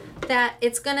 sure that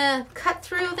it's gonna cut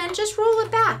through, then just roll it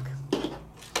back.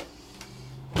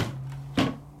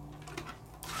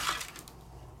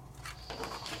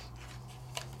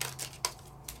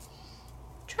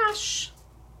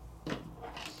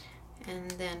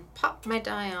 And then pop my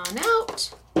die on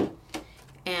out.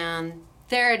 And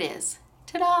there it is.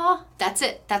 Ta-da! That's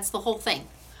it. That's the whole thing.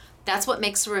 That's what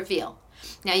makes a reveal.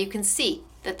 Now you can see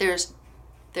that there's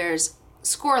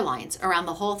score lines around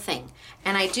the whole thing.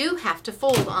 And I do have to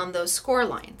fold on those score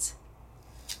lines.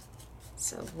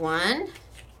 So 1,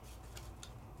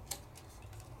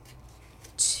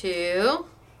 2,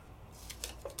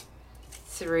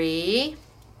 3,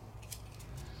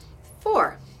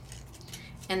 4.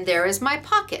 And there is my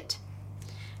pocket.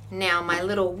 Now my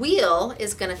little wheel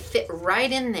is going to fit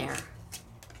right in there.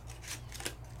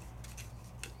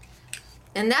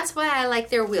 And that's why I like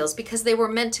their wheels, because they were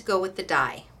meant to go with the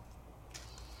die.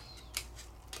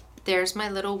 There's my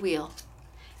little wheel.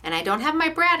 And I don't have my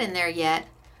brad in there yet,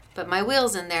 but my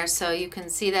wheel's in there, so you can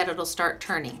see that it'll start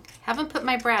turning. Haven't put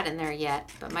my brad in there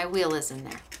yet, but my wheel is in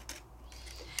there.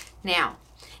 Now,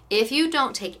 if you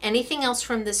don't take anything else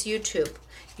from this YouTube,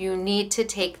 you need to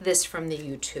take this from the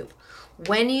YouTube.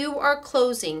 When you are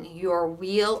closing your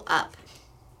wheel up,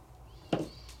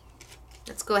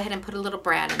 let's go ahead and put a little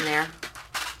brad in there.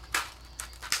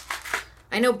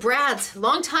 I know brads,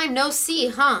 long time no see,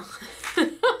 huh?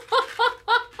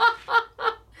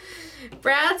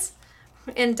 Brads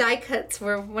and die cuts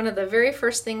were one of the very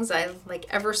first things I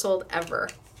ever sold ever.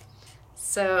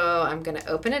 So I'm gonna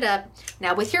open it up.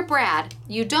 Now with your brad,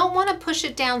 you don't wanna push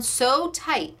it down so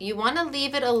tight. You wanna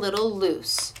leave it a little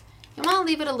loose. You wanna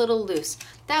leave it a little loose.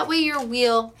 That way your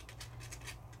wheel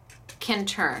can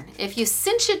turn. If you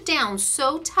cinch it down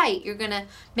so tight, you're gonna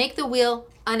make the wheel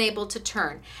unable to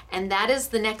turn. And that is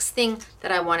the next thing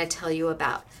that I wanna tell you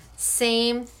about.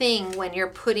 Same thing when you're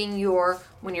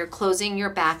closing your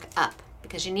back up,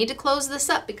 because you need to close this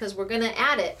up because we're gonna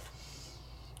add it.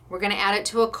 We're gonna add it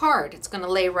to a card. It's gonna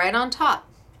lay right on top.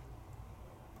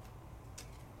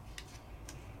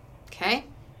 Okay?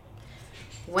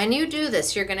 When you do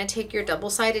this, you're gonna take your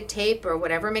double-sided tape or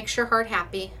whatever makes your heart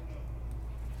happy.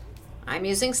 I'm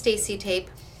using Stacey tape.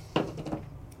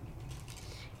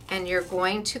 And you're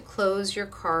going to close your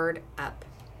card up.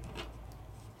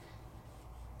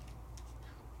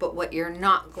 But what you're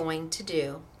not going to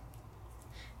do,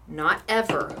 not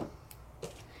ever,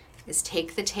 is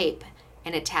take the tape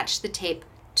and attach the tape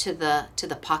to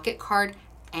the pocket card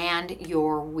and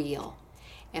your wheel.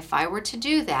 If I were to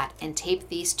do that and tape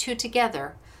these two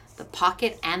together, the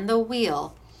pocket and the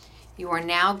wheel, you are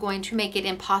now going to make it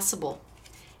impossible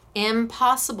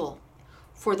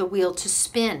for the wheel to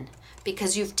spin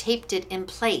because you've taped it in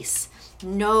place.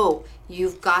 No,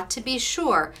 you've got to be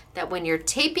sure that when you're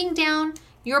taping down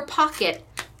your pocket,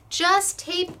 just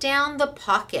tape down the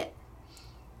pocket.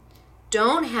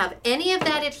 Don't have any of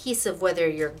that adhesive, whether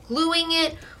you're gluing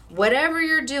it, whatever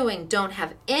you're doing, don't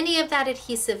have any of that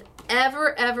adhesive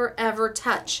ever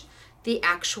touch the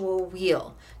actual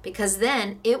wheel, because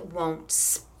then it won't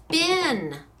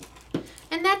spin.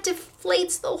 And that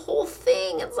deflates the whole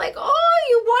thing. It's like, oh,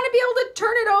 you want to be able to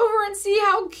turn it over and see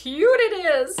how cute it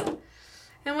is.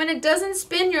 And when it doesn't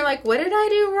spin, you're like, what did I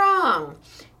do wrong?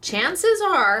 Chances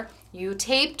are you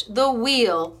taped the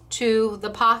wheel to the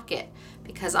pocket,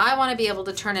 because I want to be able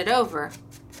to turn it over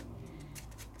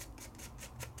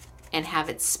and have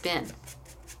it spin.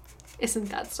 Isn't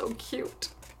that so cute?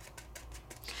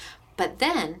 But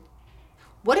then,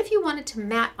 what if you wanted to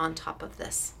mat on top of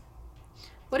this?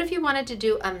 What if you wanted to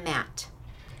do a mat?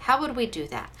 How would we do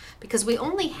that? Because we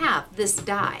only have this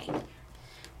die.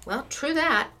 Well, true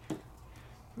that.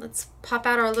 Let's pop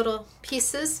out our little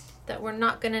pieces that we're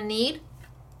not going to need.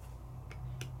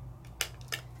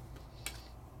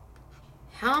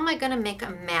 How am I going to make a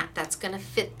mat that's going to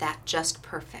fit that just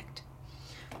perfect?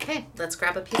 Okay, let's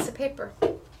grab a piece of paper.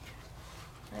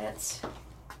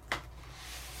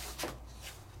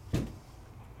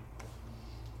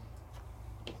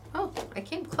 Oh, I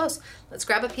came close. Let's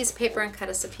grab a piece of paper and cut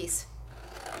us a piece.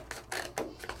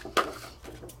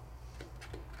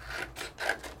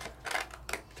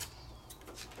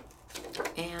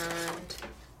 And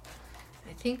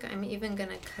I think I'm even going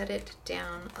to cut it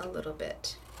down a little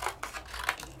bit.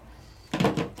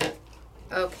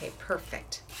 Okay,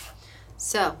 perfect.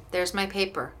 So there's my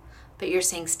paper. But you're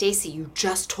saying, Stacey, you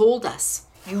just told us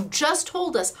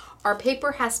our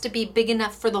paper has to be big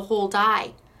enough for the whole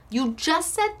die. You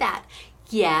just said that.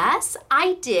 Yes,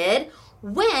 I did,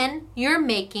 when you're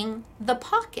making the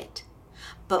pocket.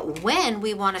 But when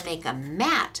we want to make a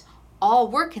mat, all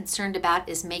we're concerned about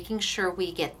is making sure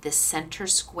we get this center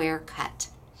square cut.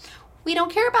 We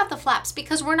don't care about the flaps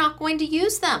because we're not going to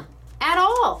use them at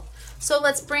all. So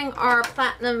let's bring our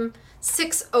Platinum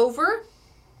 6 over.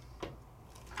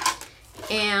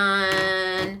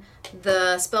 And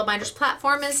the Spellbinders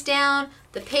platform is down,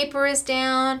 the paper is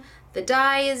down, The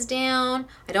die is down.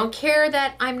 I don't care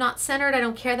that I'm not centered. I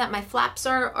don't care that my flaps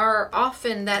are off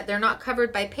and that they're not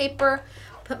covered by paper.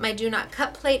 Put my do not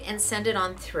cut plate and send it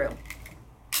on through.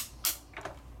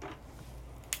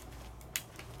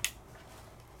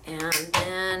 And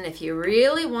then if you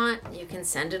really want, you can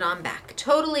send it on back.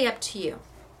 Totally up to you.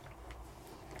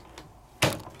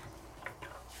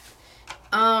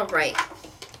 All right.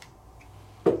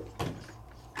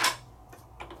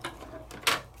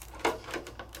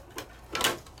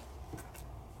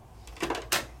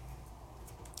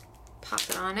 Pop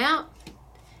it on out,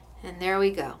 and there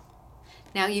we go.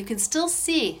 Now you can still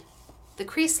see the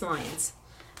crease lines,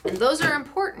 and those are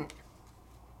important.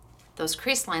 Those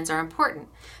crease lines are important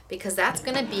because that's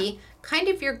going to be kind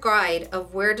of your guide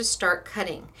of where to start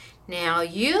cutting. Now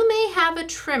you may have a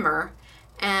trimmer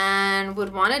and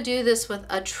would want to do this with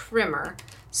a trimmer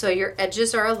so your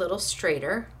edges are a little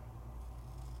straighter.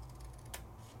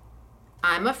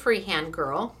 I'm a freehand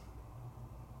girl,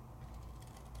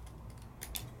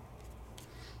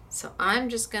 so I'm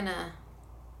just gonna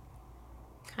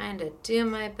kind of do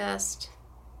my best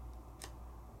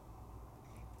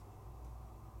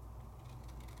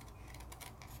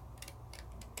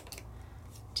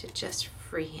to just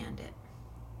freehand it.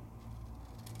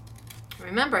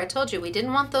 Remember, I told you we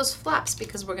didn't want those flaps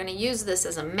because we're going to use this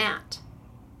as a mat.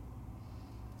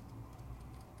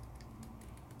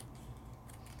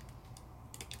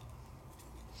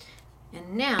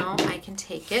 And now I can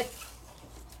take it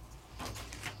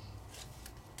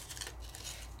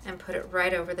and put it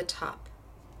right over the top.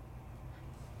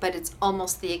 But it's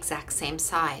almost the exact same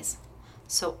size.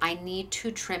 So I need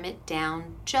to trim it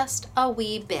down just a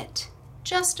wee bit.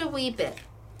 Just a wee bit.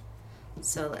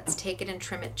 So let's take it and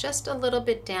trim it just a little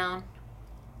bit down.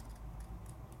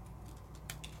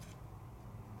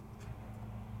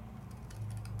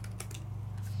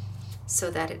 So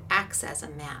that it acts as a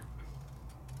mat.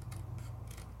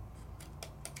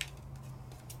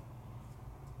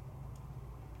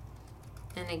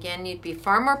 And again, you'd be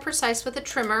far more precise with a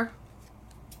trimmer.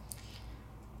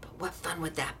 But what fun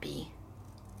would that be?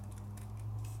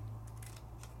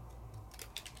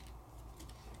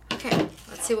 Okay,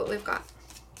 let's see what we've got.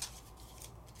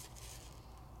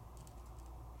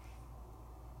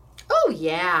 Oh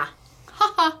yeah,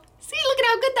 haha, see, look at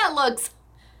how good that looks.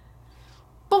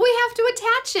 But we have to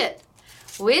attach it,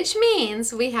 which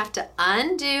means we have to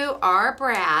undo our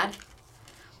brad,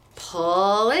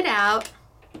 pull it out,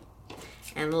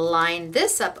 and line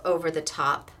this up over the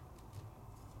top,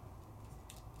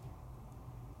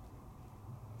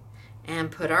 and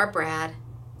put our brad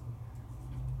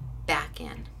back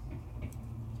in.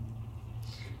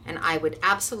 And I would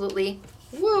absolutely,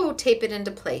 whoa, tape it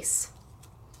into place.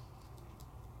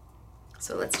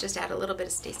 So let's just add a little bit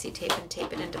of Stacey tape and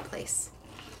tape it into place.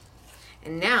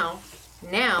 And now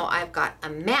I've got a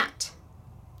mat.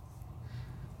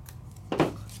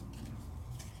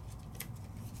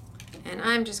 And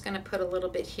I'm just going to put a little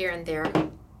bit here and there,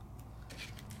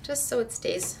 just so it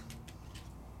stays.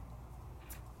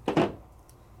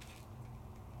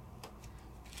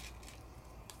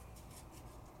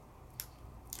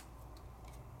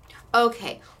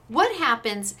 Okay, what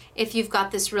happens if you've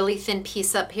got this really thin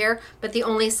piece up here, but the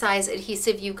only size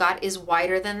adhesive you got is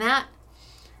wider than that?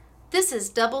 This is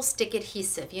double stick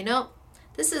adhesive, you know?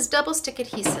 This is double stick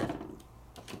adhesive.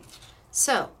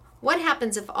 So what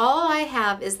happens if all I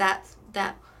have is that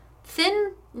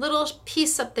thin little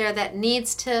piece up there that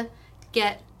needs to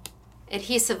get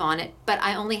adhesive on it, but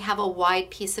I only have a wide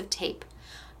piece of tape?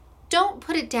 Don't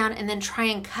put it down and then try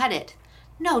and cut it.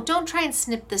 No, don't try and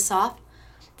snip this off.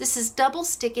 This is double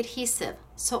stick adhesive.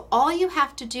 So all you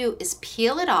have to do is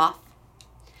peel it off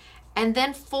and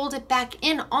then fold it back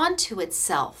in onto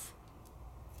itself.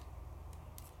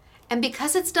 And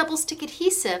because it's double stick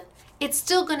adhesive, it's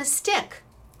still going to stick.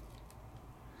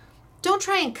 Don't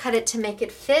try and cut it to make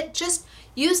it fit. Just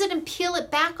use it and peel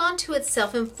it back onto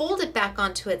itself and fold it back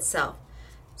onto itself.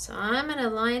 So I'm going to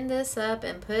line this up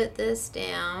and put this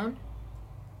down.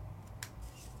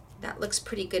 That looks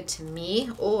pretty good to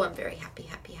me. Oh, I'm very happy,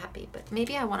 happy, happy. But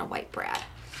maybe I want a white brad.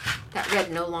 That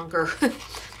red no longer,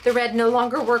 the red no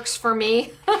longer works for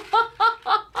me. Put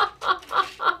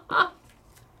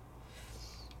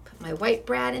my white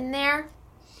brad in there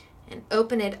and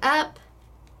open it up.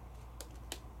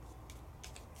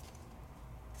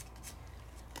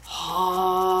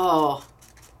 Oh,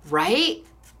 right?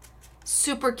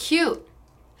 Super cute.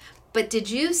 But did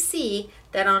you see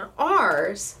that on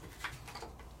ours,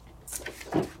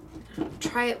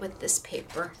 try it with this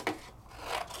paper.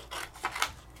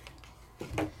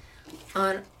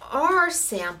 On our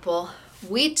sample,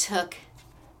 we took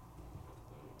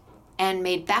and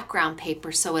made background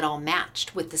paper so it all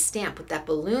matched with the stamp, with that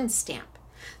balloon stamp.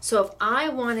 So if I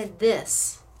wanted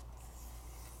this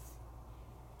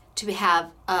to have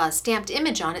a stamped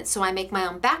image on it, so I make my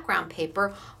own background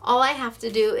paper, all I have to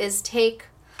do is take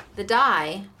the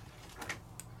die,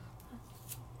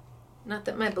 not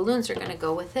that my balloons are going to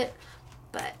go with it,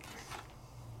 but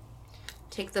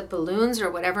take the balloons or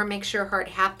whatever makes your heart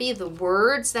happy. The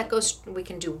words that goes, we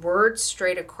can do words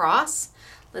straight across.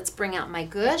 Let's bring out my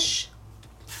gush.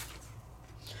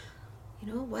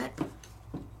 You know what?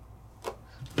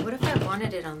 What if I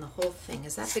wanted it on the whole thing?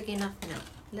 Is that big enough? No.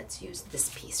 Let's use this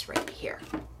piece right here.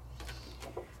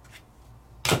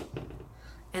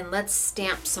 And let's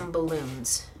stamp some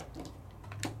balloons.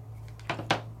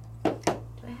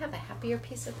 Do I have a happier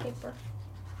piece of paper?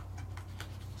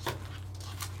 Do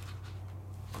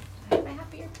I have a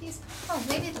happier piece? Oh,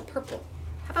 maybe the purple.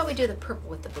 How about we do the purple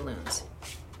with the balloons?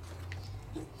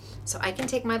 So I can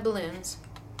take my balloons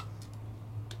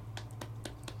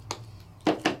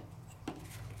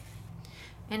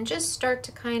and just start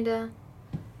to kind of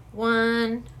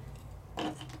one,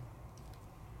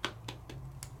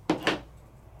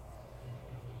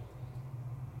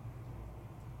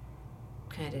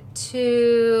 kind of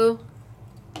two,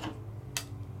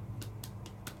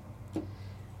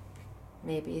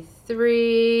 maybe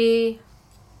three.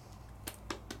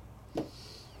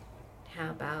 How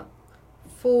about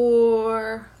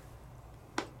four?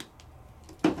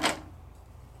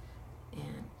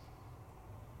 And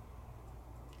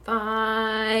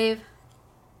five.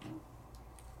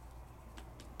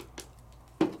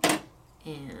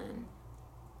 And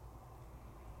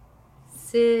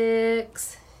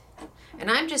six.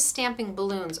 And I'm just stamping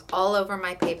balloons all over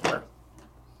my paper.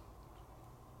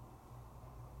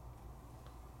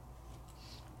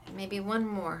 And maybe one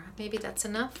more. Maybe that's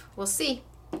enough. We'll see.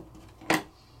 And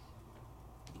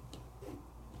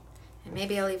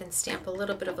maybe I'll even stamp a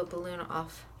little bit of a balloon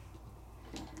off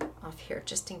here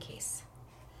just in case.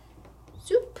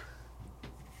 Zoop.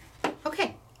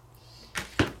 Okay.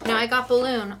 Now I got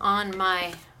balloon on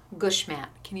my gush mat.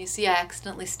 Can you see I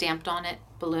accidentally stamped on it?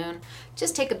 Balloon.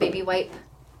 Just take a baby wipe,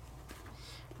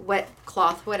 wet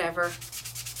cloth, whatever,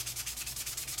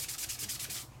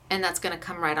 and that's going to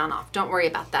come right on off. Don't worry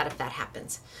about that if that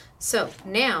happens. So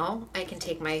now I can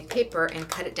take my paper and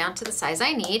cut it down to the size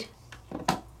I need.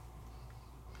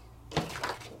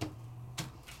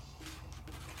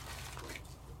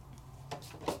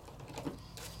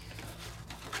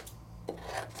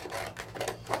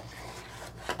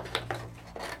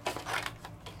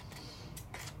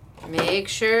 Make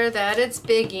sure that it's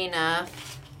big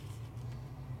enough.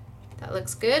 That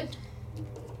looks good.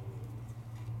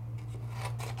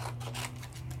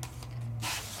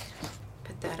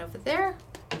 Put that over there.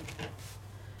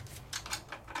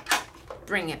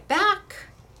 Bring it back.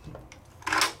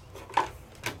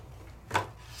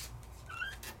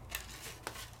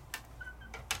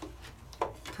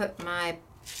 Put my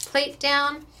plate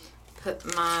down.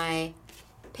 Put my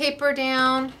paper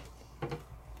down.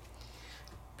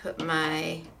 Put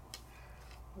my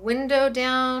window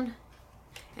down,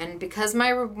 and because my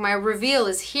reveal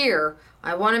is here,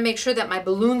 I want to make sure that my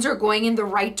balloons are going in the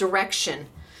right direction.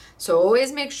 So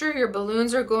always make sure your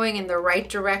balloons are going in the right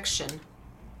direction,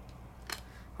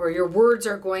 or your words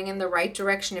are going in the right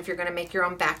direction if you're going to make your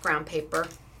own background paper.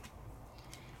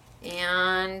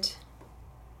 And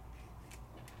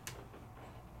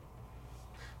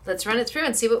let's run it through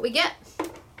and see what we get.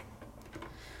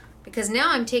 Because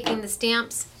now I'm taking the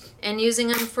stamps and using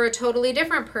them for a totally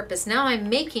different purpose. Now I'm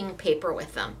making paper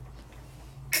with them.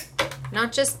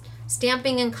 Not just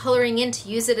stamping and coloring in to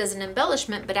use it as an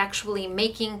embellishment, but actually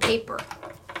making paper.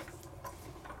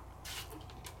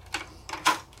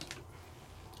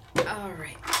 All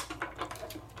right.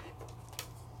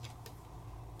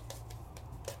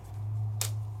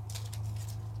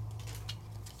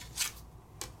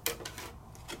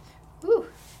 Ooh.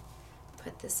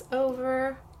 Put this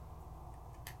over.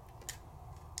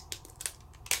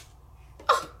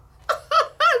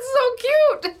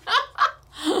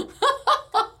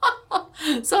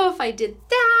 So if I did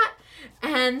that,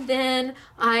 and then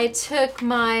I took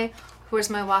my, where's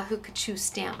my Wahoo Kachoo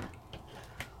stamp?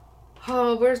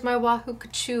 Oh, where's my Wahoo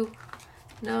Kachoo?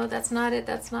 No, that's not it,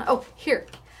 that's not, oh, here.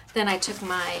 Then I took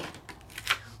my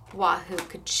Wahoo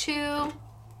Kachoo,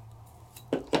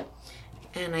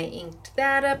 and I inked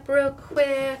that up real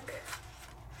quick.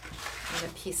 And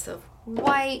a piece of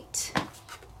white.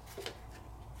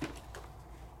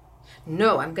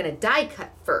 No, I'm gonna die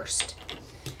cut first.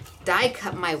 Die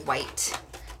cut my white.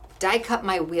 Die cut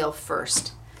my wheel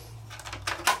first.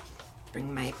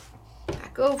 Bring my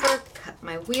back over, cut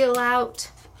my wheel out.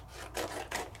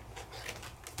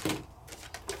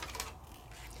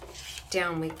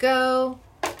 Down we go.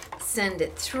 Send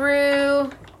it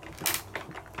through.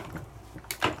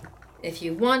 If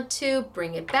you want to,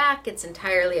 bring it back. It's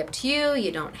entirely up to you.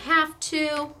 You don't have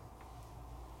to.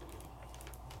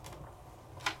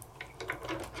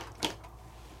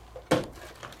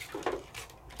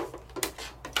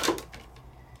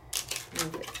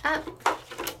 Move it up.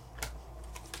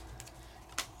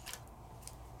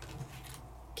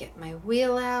 Get my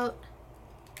wheel out.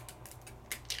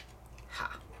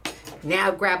 Ha.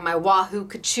 Now grab my Wahoo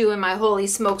Kachoo and my Holy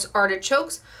Smokes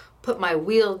artichokes. Put my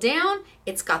wheel down.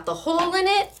 It's got the hole in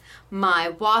it. My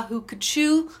Wahoo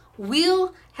Kachoo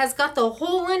wheel has got the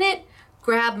hole in it.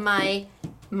 Grab my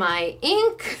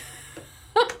ink.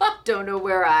 Don't know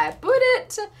where I put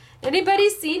it. Anybody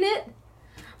seen it?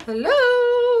 Hello?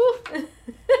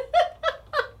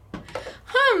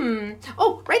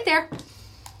 Oh, right there.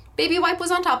 Baby wipe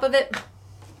was on top of it.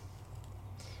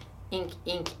 Ink,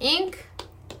 ink, ink.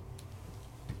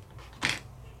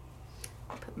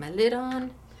 Put my lid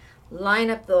on. Line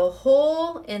up the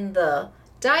hole in the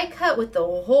die cut with the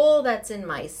hole that's in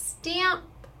my stamp.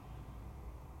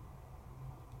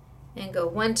 And go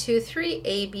 1, 2, 3,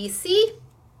 A, B, C.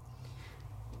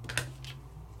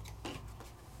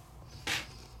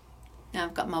 Now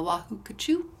I've got my Wahoo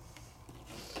Kachoo.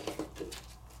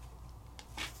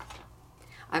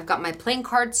 I've got my plain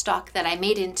cardstock that I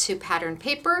made into pattern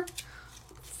paper.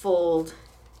 Fold,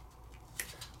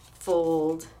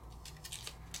 fold,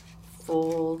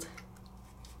 fold,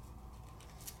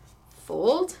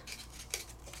 fold.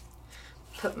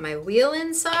 Put my wheel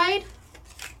inside.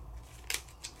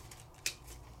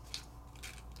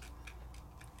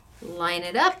 Line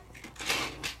it up.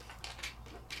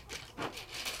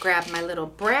 Grab my little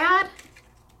brad.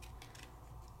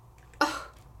 Oh,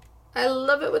 I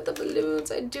love it with the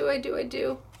balloons. I do, I do, I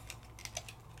do.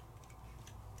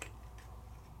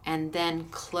 And then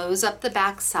close up the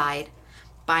back side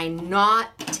by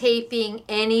not taping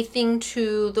anything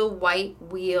to the white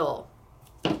wheel.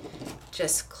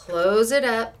 Just close it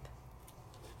up.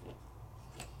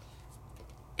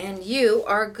 And you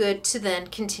are good to then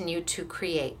continue to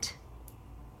create.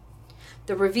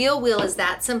 The reveal wheel is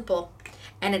that simple.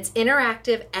 And it's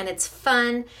interactive and it's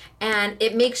fun and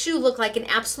it makes you look like an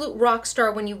absolute rock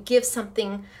star when you give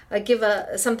something,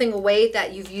 something away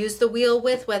that you've used the wheel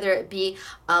with, whether it be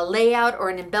a layout or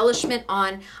an embellishment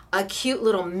on a cute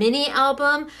little mini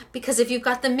album. Because if you've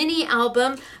got the mini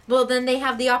album, well, then they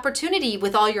have the opportunity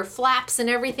with all your flaps and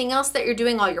everything else that you're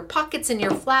doing, all your pockets and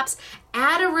your flaps,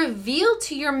 add a reveal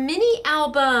to your mini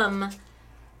album.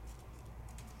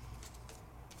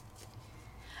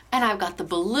 And I've got the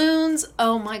balloons.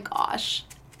 Oh my gosh.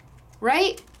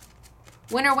 Right?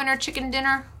 Winner, winner, chicken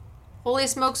dinner. Holy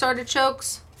Smokes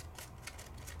artichokes.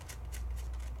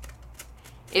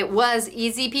 It was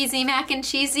easy peasy mac and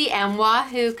cheesy and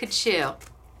Wahoo Kachoo.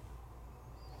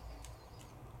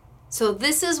 So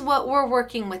this is what we're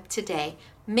working with today.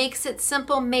 Makes it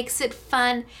simple, makes it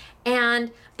fun.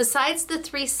 And besides the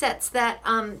 3 sets that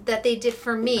they did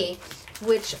for me,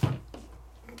 which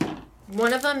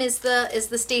one of them is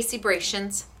the Stacey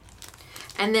Brations,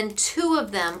 and then 2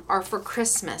 of them are for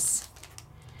Christmas.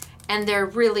 And they're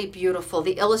really beautiful.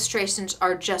 The illustrations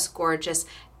are just gorgeous.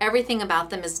 Everything about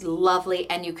them is lovely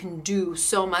and you can do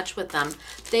so much with them.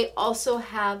 They also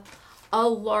have a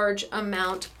large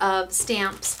amount of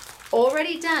stamps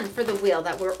already done for the wheel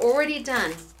that were already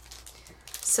done.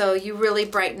 So you really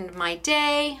brightened my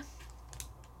day.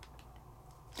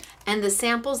 And the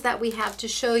samples that we have to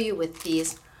show you with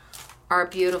these are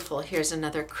beautiful. Here's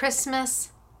another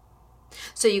Christmas.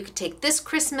 So you could take this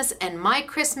Christmas and my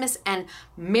Christmas and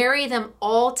marry them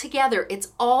all together.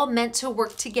 It's all meant to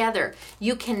work together.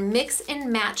 You can mix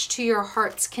and match to your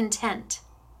heart's content.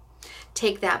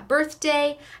 Take that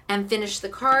birthday and finish the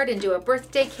card and do a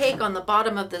birthday cake on the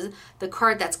bottom of the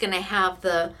card that's going to have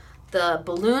the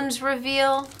balloons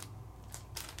reveal.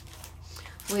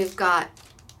 We've got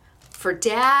for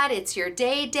Dad, it's your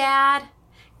day, Dad.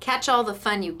 Catch all the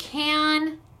fun you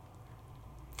can.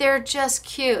 They're just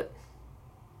cute.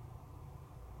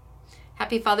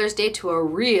 Happy Father's Day to a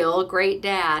real great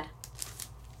dad.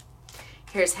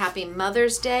 Here's Happy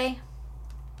Mother's Day.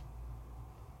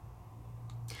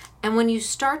 And when you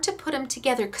start to put them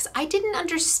together, because I didn't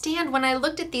understand when I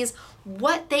looked at these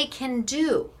what they can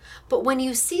do, but when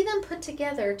you see them put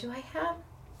together, do I have?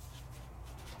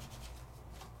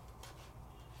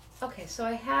 Okay, so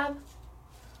I have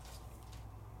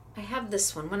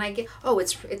this one. When I get, oh,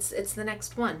 it's the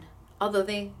next one. Although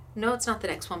no, it's not the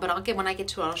next one, but when I get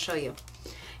to it, I'll show you.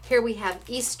 Here we have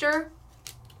Easter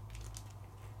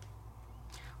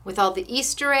with all the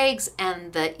Easter eggs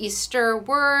and the Easter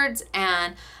words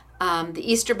and The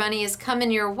Easter Bunny is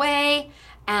coming your way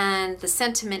and the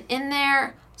sentiment in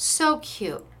there, so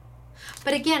cute.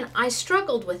 But again, I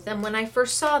struggled with them when I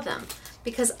first saw them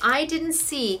because I didn't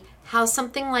see how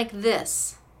something like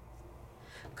this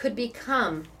could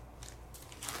become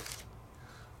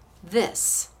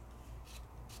this.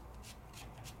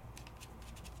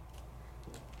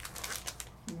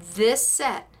 This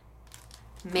set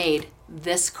made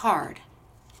this card.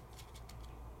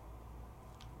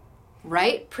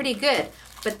 Right? Pretty good.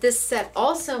 But this set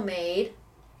also made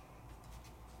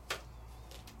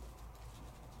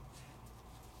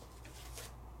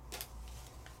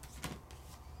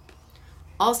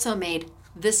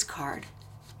this card.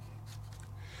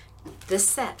 This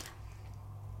set.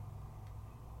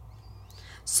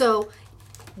 So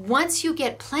once you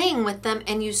get playing with them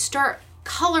and you start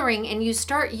coloring and you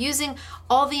start using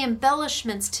all the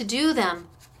embellishments to do them,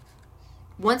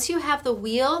 once you have the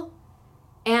wheel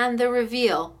and the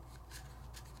reveal,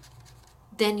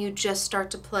 then you just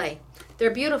start to play. They're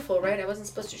beautiful, right? I wasn't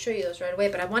supposed to show you those right away,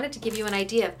 but I wanted to give you an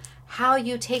idea of how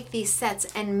you take these sets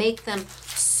and make them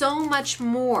so much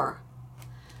more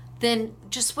than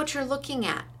just what you're looking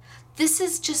at. This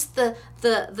is just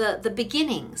the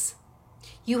beginnings.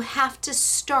 You have to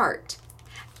start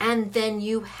and then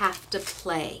you have to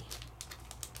play.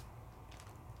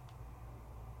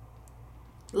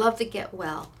 Love the get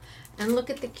well. And look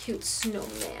at the cute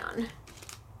snowman.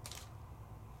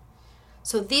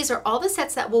 So these are all the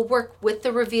sets that will work with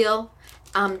the reveal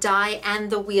die and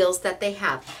the wheels that they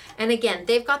have. And again,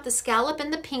 they've got the scallop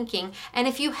and the pinking. And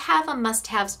if you have a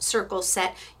must-have circle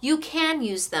set, you can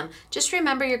use them. Just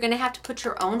remember, you're going to have to put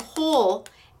your own hole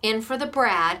in for the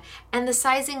brad, and the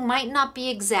sizing might not be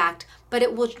exact, but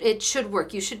it should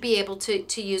work. You should be able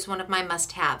to use one of my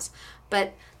must-haves.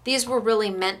 But these were really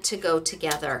meant to go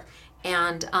together.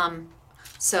 And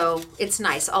so it's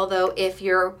nice. Although if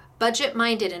you're budget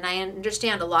minded, and I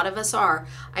understand a lot of us are,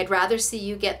 I'd rather see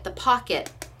you get the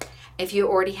pocket if you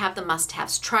already have the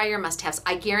must-haves. Try your must-haves.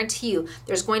 I guarantee you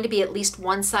there's going to be at least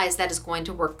one size that is going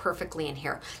to work perfectly in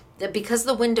here. Because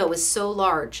the window is so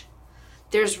large,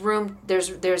 there's room,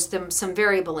 there's some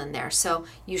variable in there. So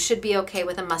you should be okay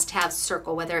with a must-have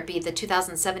circle, whether it be the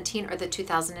 2017 or the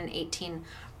 2018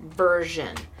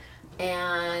 version.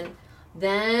 And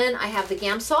then I have the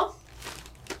Gamsol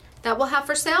that we'll have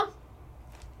for sale.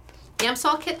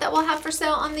 Gamsol kit that we'll have for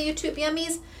sale on the YouTube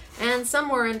Yummies. And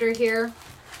somewhere under here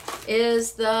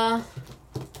is the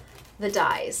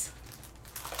dies.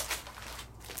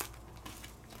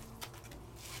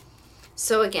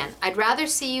 So again, I'd rather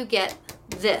see you get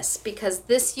this, because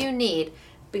this you need.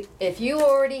 If you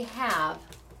already have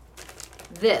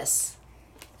this,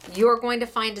 you're going to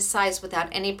find a size without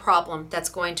any problem that's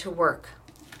going to work.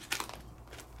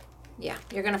 Yeah,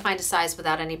 you're going to find a size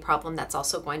without any problem that's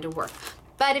also going to work.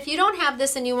 But if you don't have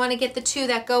this and you want to get the two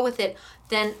that go with it,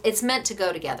 then it's meant to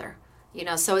go together. You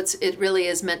know, so it really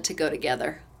is meant to go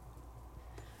together.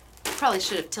 Probably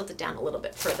should have tilted down a little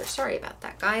bit further. Sorry about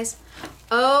that, guys.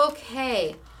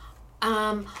 Okay.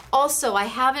 Also, I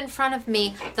have in front of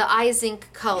me the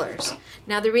iZink colors.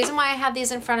 Now, the reason why I have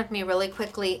these in front of me really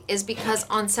quickly is because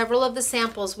on several of the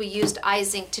samples, we used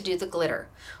iZink to do the glitter.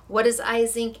 What is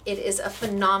iZink? It is a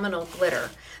phenomenal glitter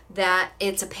that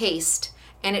it's a paste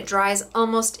and it dries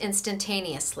almost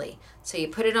instantaneously. So you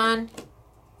put it on.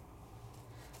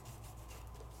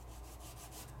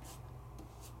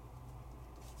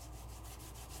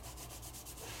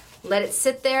 Let it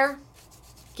sit there.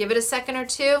 Give it a second or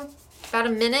two. About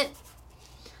a minute.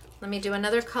 Let me do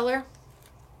another color.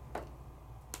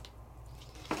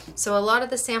 So a lot of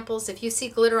the samples, if you see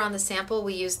glitter on the sample,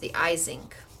 we use the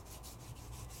iZink.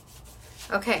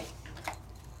 Okay.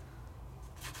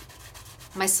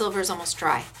 My silver is almost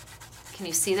dry. Can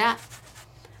you see that?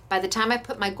 By the time I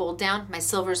put my gold down, my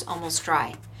silver is almost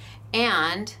dry.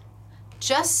 And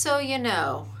just so you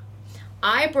know,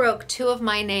 I broke 2 of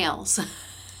my nails.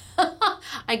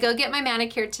 I go get my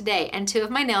manicure today and 2 of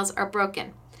my nails are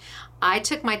broken. I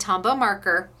took my Tombow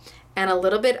marker and a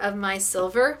little bit of my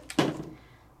silver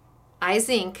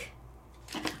iZink.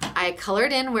 I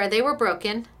colored in where they were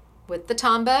broken with the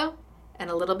Tombow and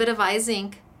a little bit of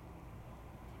iZink.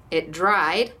 It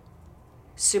dried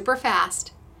super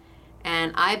fast,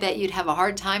 and I bet you'd have a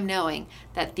hard time knowing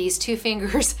that these 2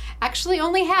 fingers actually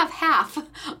only have half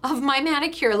of my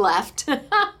manicure left.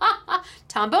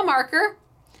 Tombow marker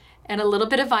and a little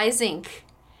bit of iZink,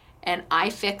 and I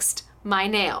fixed my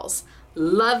nails.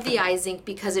 Love the iZink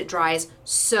because it dries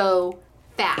so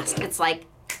fast. It's like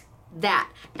that,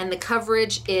 and the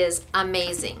coverage is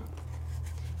amazing.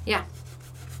 Yeah,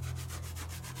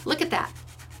 look at that.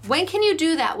 When can you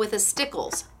do that with a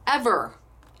Stickles? Ever,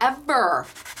 ever.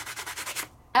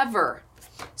 ever.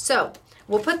 So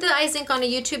we'll put the eyes ink on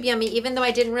a YouTube Yummy, even though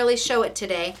I didn't really show it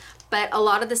today, but a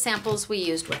lot of the samples we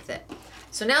used with it.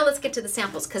 So now let's get to the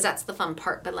samples because that's the fun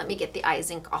part, but let me get the eyes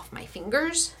ink off my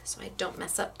fingers so I don't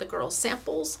mess up the girls'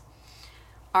 samples.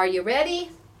 Are you ready?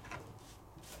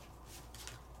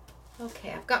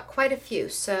 Okay, I've got quite a few.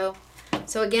 So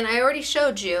again, I already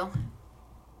showed you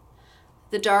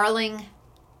the Darling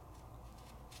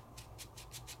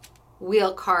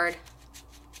wheel card.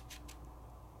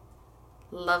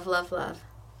 Love, love, love.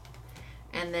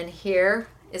 And then here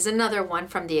is another one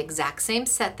from the exact same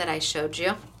set that I showed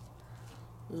you.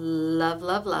 Love,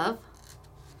 love, love.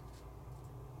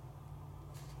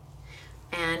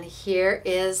 And here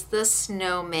is the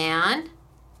snowman.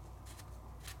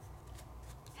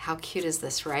 How cute is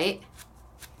this, right?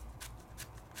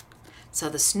 So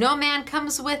the snowman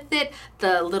comes with it,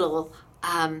 the little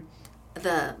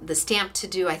the stamp to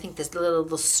do, I think this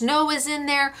little snow is in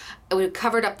there. We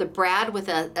covered up the brad with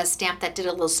a stamp that did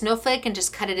a little snowflake and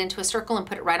just cut it into a circle and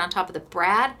put it right on top of the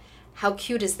brad. How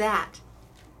cute is that?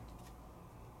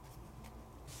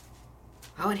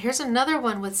 Oh, and here's another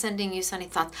one with sending you sunny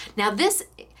thoughts. Now this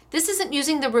isn't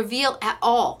using the reveal at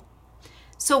all.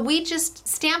 So we just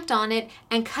stamped on it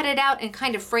and cut it out and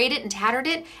kind of frayed it and tattered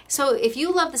it. So if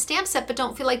you love the stamp set but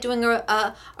don't feel like doing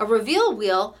a reveal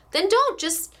wheel, then don't.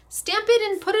 Just stamp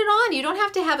it and put it on. You don't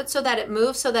have to have it so that it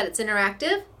moves, so that it's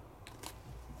interactive.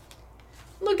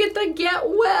 Look at the Get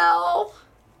Well.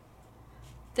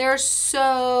 They're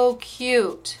so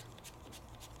cute.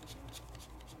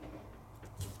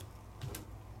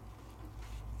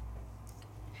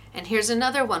 And here's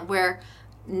another one where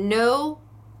no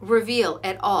reveal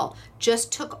at all.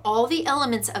 Just took all the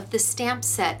elements of the stamp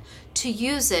set to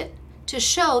use it to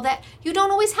show that you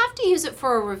don't always have to use it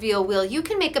for a reveal wheel. You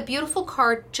can make a beautiful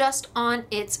card just on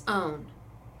its own.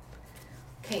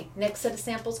 Okay, next set of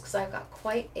samples because I've got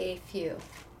quite a few.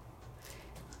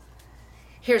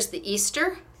 Here's the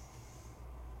Easter.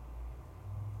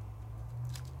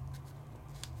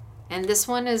 And this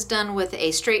one is done with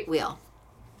a straight wheel.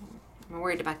 I'm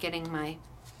worried about getting my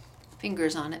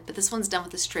fingers on it, but this one's done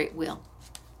with a straight wheel.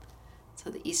 So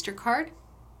the Easter card.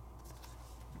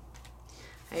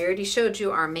 I already showed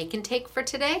you our make and take for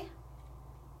today.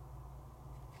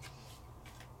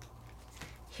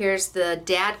 Here's the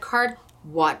Dad card.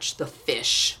 Watch the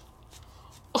fish.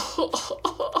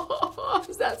 Oh,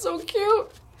 is that so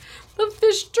cute? The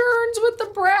fish turns with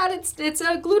the brad. It's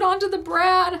glued onto the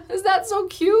brad. Is that so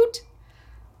cute?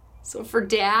 So for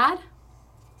Dad.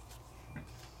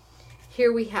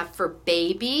 Here we have for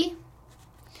Baby.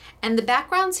 And the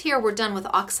backgrounds here were done with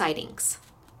oxide inks.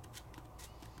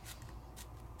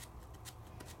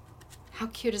 How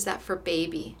cute is that for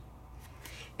Baby?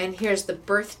 And here's the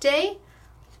Birthday.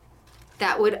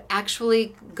 That would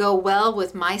actually go well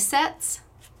with my sets.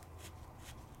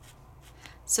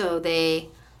 So they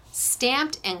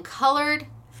stamped and colored,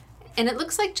 and it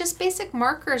looks like just basic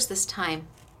markers this time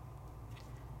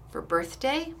for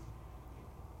Birthday.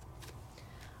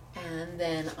 And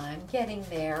then I'm getting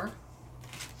there.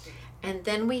 And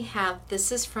then we have,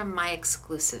 this is from my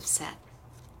exclusive set.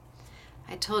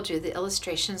 I told you the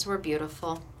illustrations were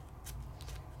beautiful.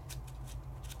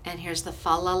 And here's the fa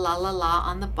la la la la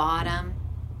on the bottom.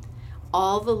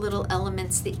 All the little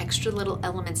elements, the extra little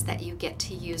elements that you get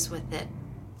to use with it.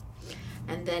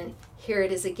 And then here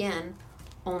it is again,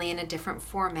 only in a different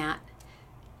format.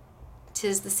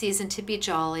 'Tis the season to be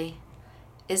jolly.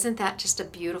 Isn't that just a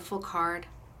beautiful card?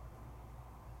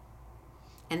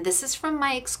 And this is from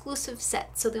my exclusive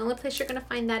set. So the only place you're gonna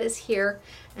find that is here.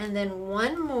 And then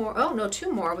one more, oh no, two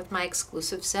more with my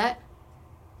exclusive set.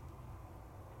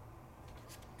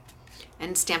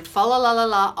 And stamped fa la la la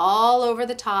la all over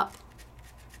the top.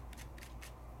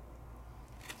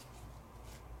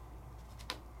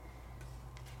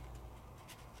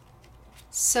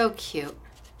 So cute.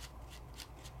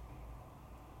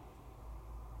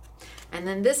 And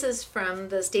then this is from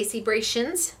the Stacey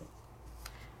Brations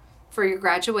for your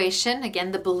graduation.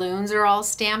 Again, the balloons are all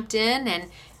stamped in, and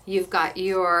you've got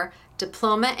your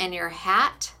diploma and your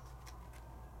hat.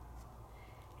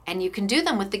 And you can do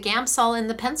them with the Gamsol and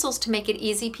the pencils to make it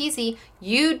easy peasy.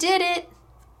 You did it.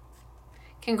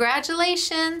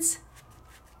 Congratulations.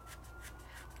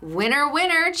 Winner,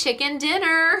 winner, chicken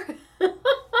dinner.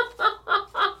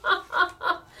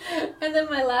 And then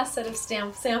my last set of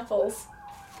stamp samples.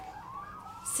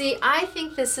 See, I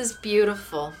think this is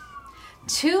beautiful.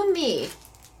 To me,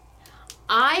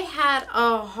 I had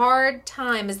a hard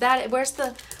time. Is that, where's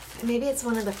the, maybe it's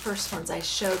one of the first ones I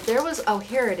showed. There was, oh,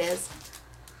 here it is.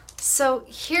 So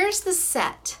here's the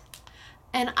set.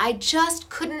 And I just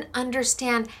couldn't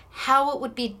understand how it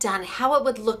would be done, how it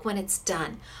would look when it's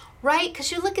done, right?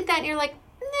 Because you look at that and you're like,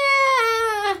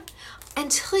 nah,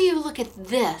 until you look at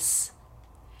this.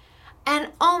 And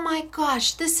oh my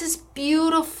gosh, this is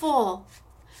beautiful.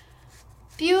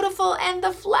 Beautiful, and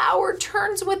the flower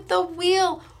turns with the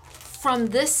wheel. From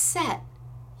this set,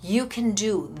 you can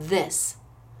do this.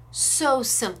 So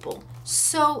simple,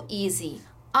 so easy,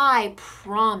 I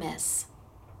promise.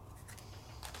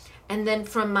 And then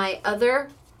from my other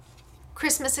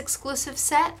Christmas exclusive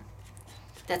set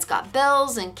that's got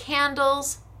bells and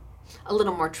candles, a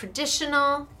little more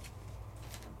traditional.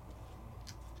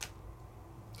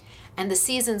 And the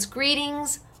season's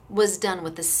greetings was done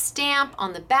with a stamp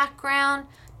on the background,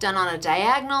 done on a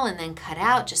diagonal and then cut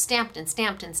out, just stamped and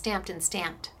stamped and stamped and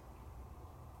stamped.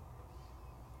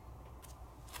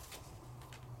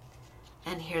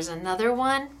 And here's another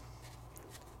one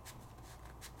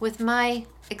with my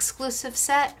exclusive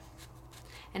set.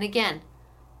 And again,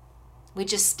 we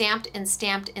just stamped and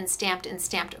stamped and stamped and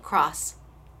stamped across,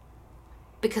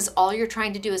 because all you're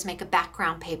trying to do is make a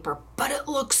background paper, but it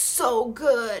looks so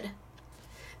good.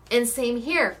 And same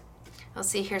here. I'll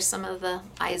see, here's some of the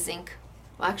eye zinc.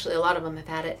 Well, actually, a lot of them have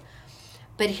had it.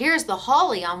 But here's the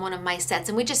holly on one of my sets,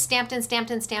 and we just stamped and stamped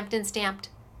and stamped and stamped.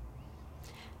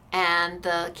 And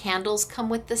the candles come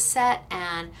with the set,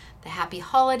 and the happy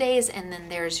holidays, and then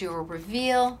there's your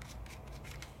reveal.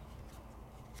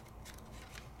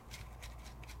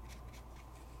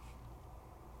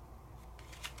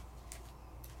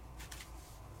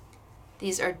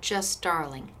 These are just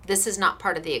darling. This is not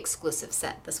part of the exclusive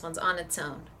set. This one's on its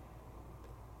own.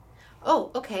 Oh,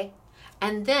 okay.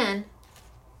 And then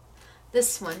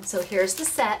this one. So here's the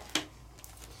set.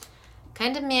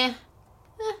 Kind of meh.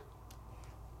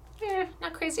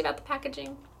 Not crazy about the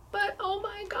packaging. But oh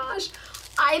my gosh.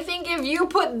 I think if you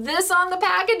put this on the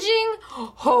packaging,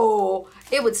 oh,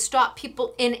 it would stop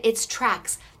people in its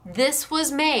tracks. This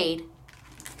was made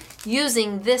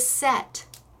using this set.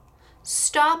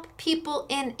 Stop people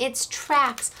in its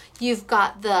tracks. You've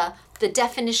got the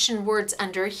definition words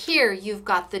under here. You've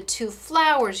got the two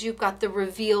flowers. You've got the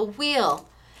reveal wheel.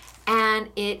 And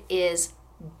it is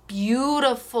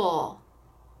beautiful.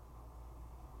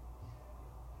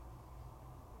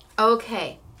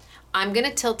 Okay, I'm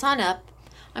gonna tilt on up.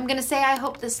 I'm gonna say I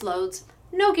hope this loads.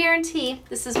 No guarantee.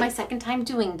 This is my second time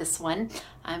doing this one.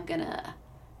 I'm gonna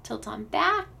tilt on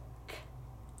back.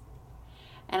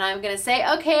 And I'm gonna say,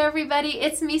 okay, everybody,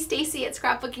 it's me, Stacey at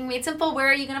Scrapbooking Made Simple. Where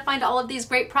are you gonna find all of these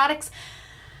great products?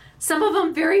 Some of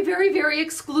them very, very, very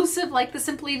exclusive, like the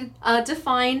Simply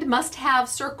Defined must-have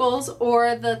circles,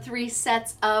 or the 3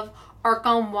 sets of Arc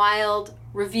on Wild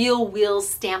reveal wheel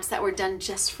stamps that were done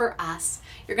just for us.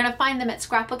 You're gonna find them at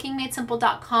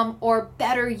scrapbookingmadesimple.com, or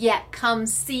better yet, come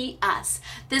see us.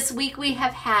 This week we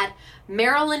have had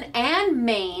Maryland and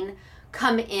Maine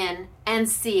come in and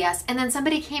see us. And then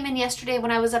somebody came in yesterday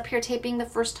when I was up here taping the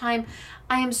first time.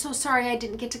 I am so sorry I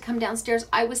didn't get to come downstairs.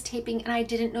 I was taping and I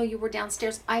didn't know you were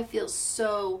downstairs. I feel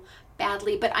so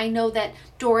badly, but I know that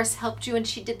Doris helped you and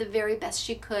she did the very best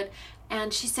she could.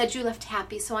 And she said you left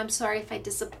happy, so I'm sorry if I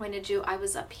disappointed you. I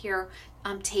was up here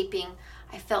taping.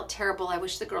 I felt terrible. I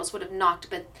wish the girls would have knocked,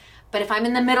 but if I'm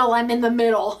in the middle, I'm in the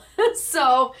middle.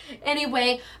 So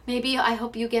anyway, maybe I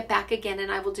hope you get back again,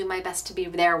 and I will do my best to be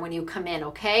there when you come in,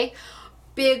 okay?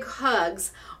 Big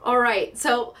hugs. All right,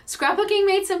 so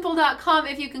scrapbookingmadesimple.com.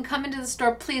 If you can come into the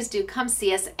store, please do come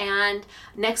see us. And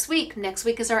next week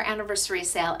is our anniversary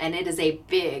sale, and it is a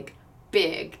big,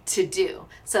 big to-do.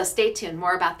 So stay tuned.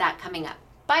 More about that coming up.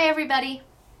 Bye, everybody.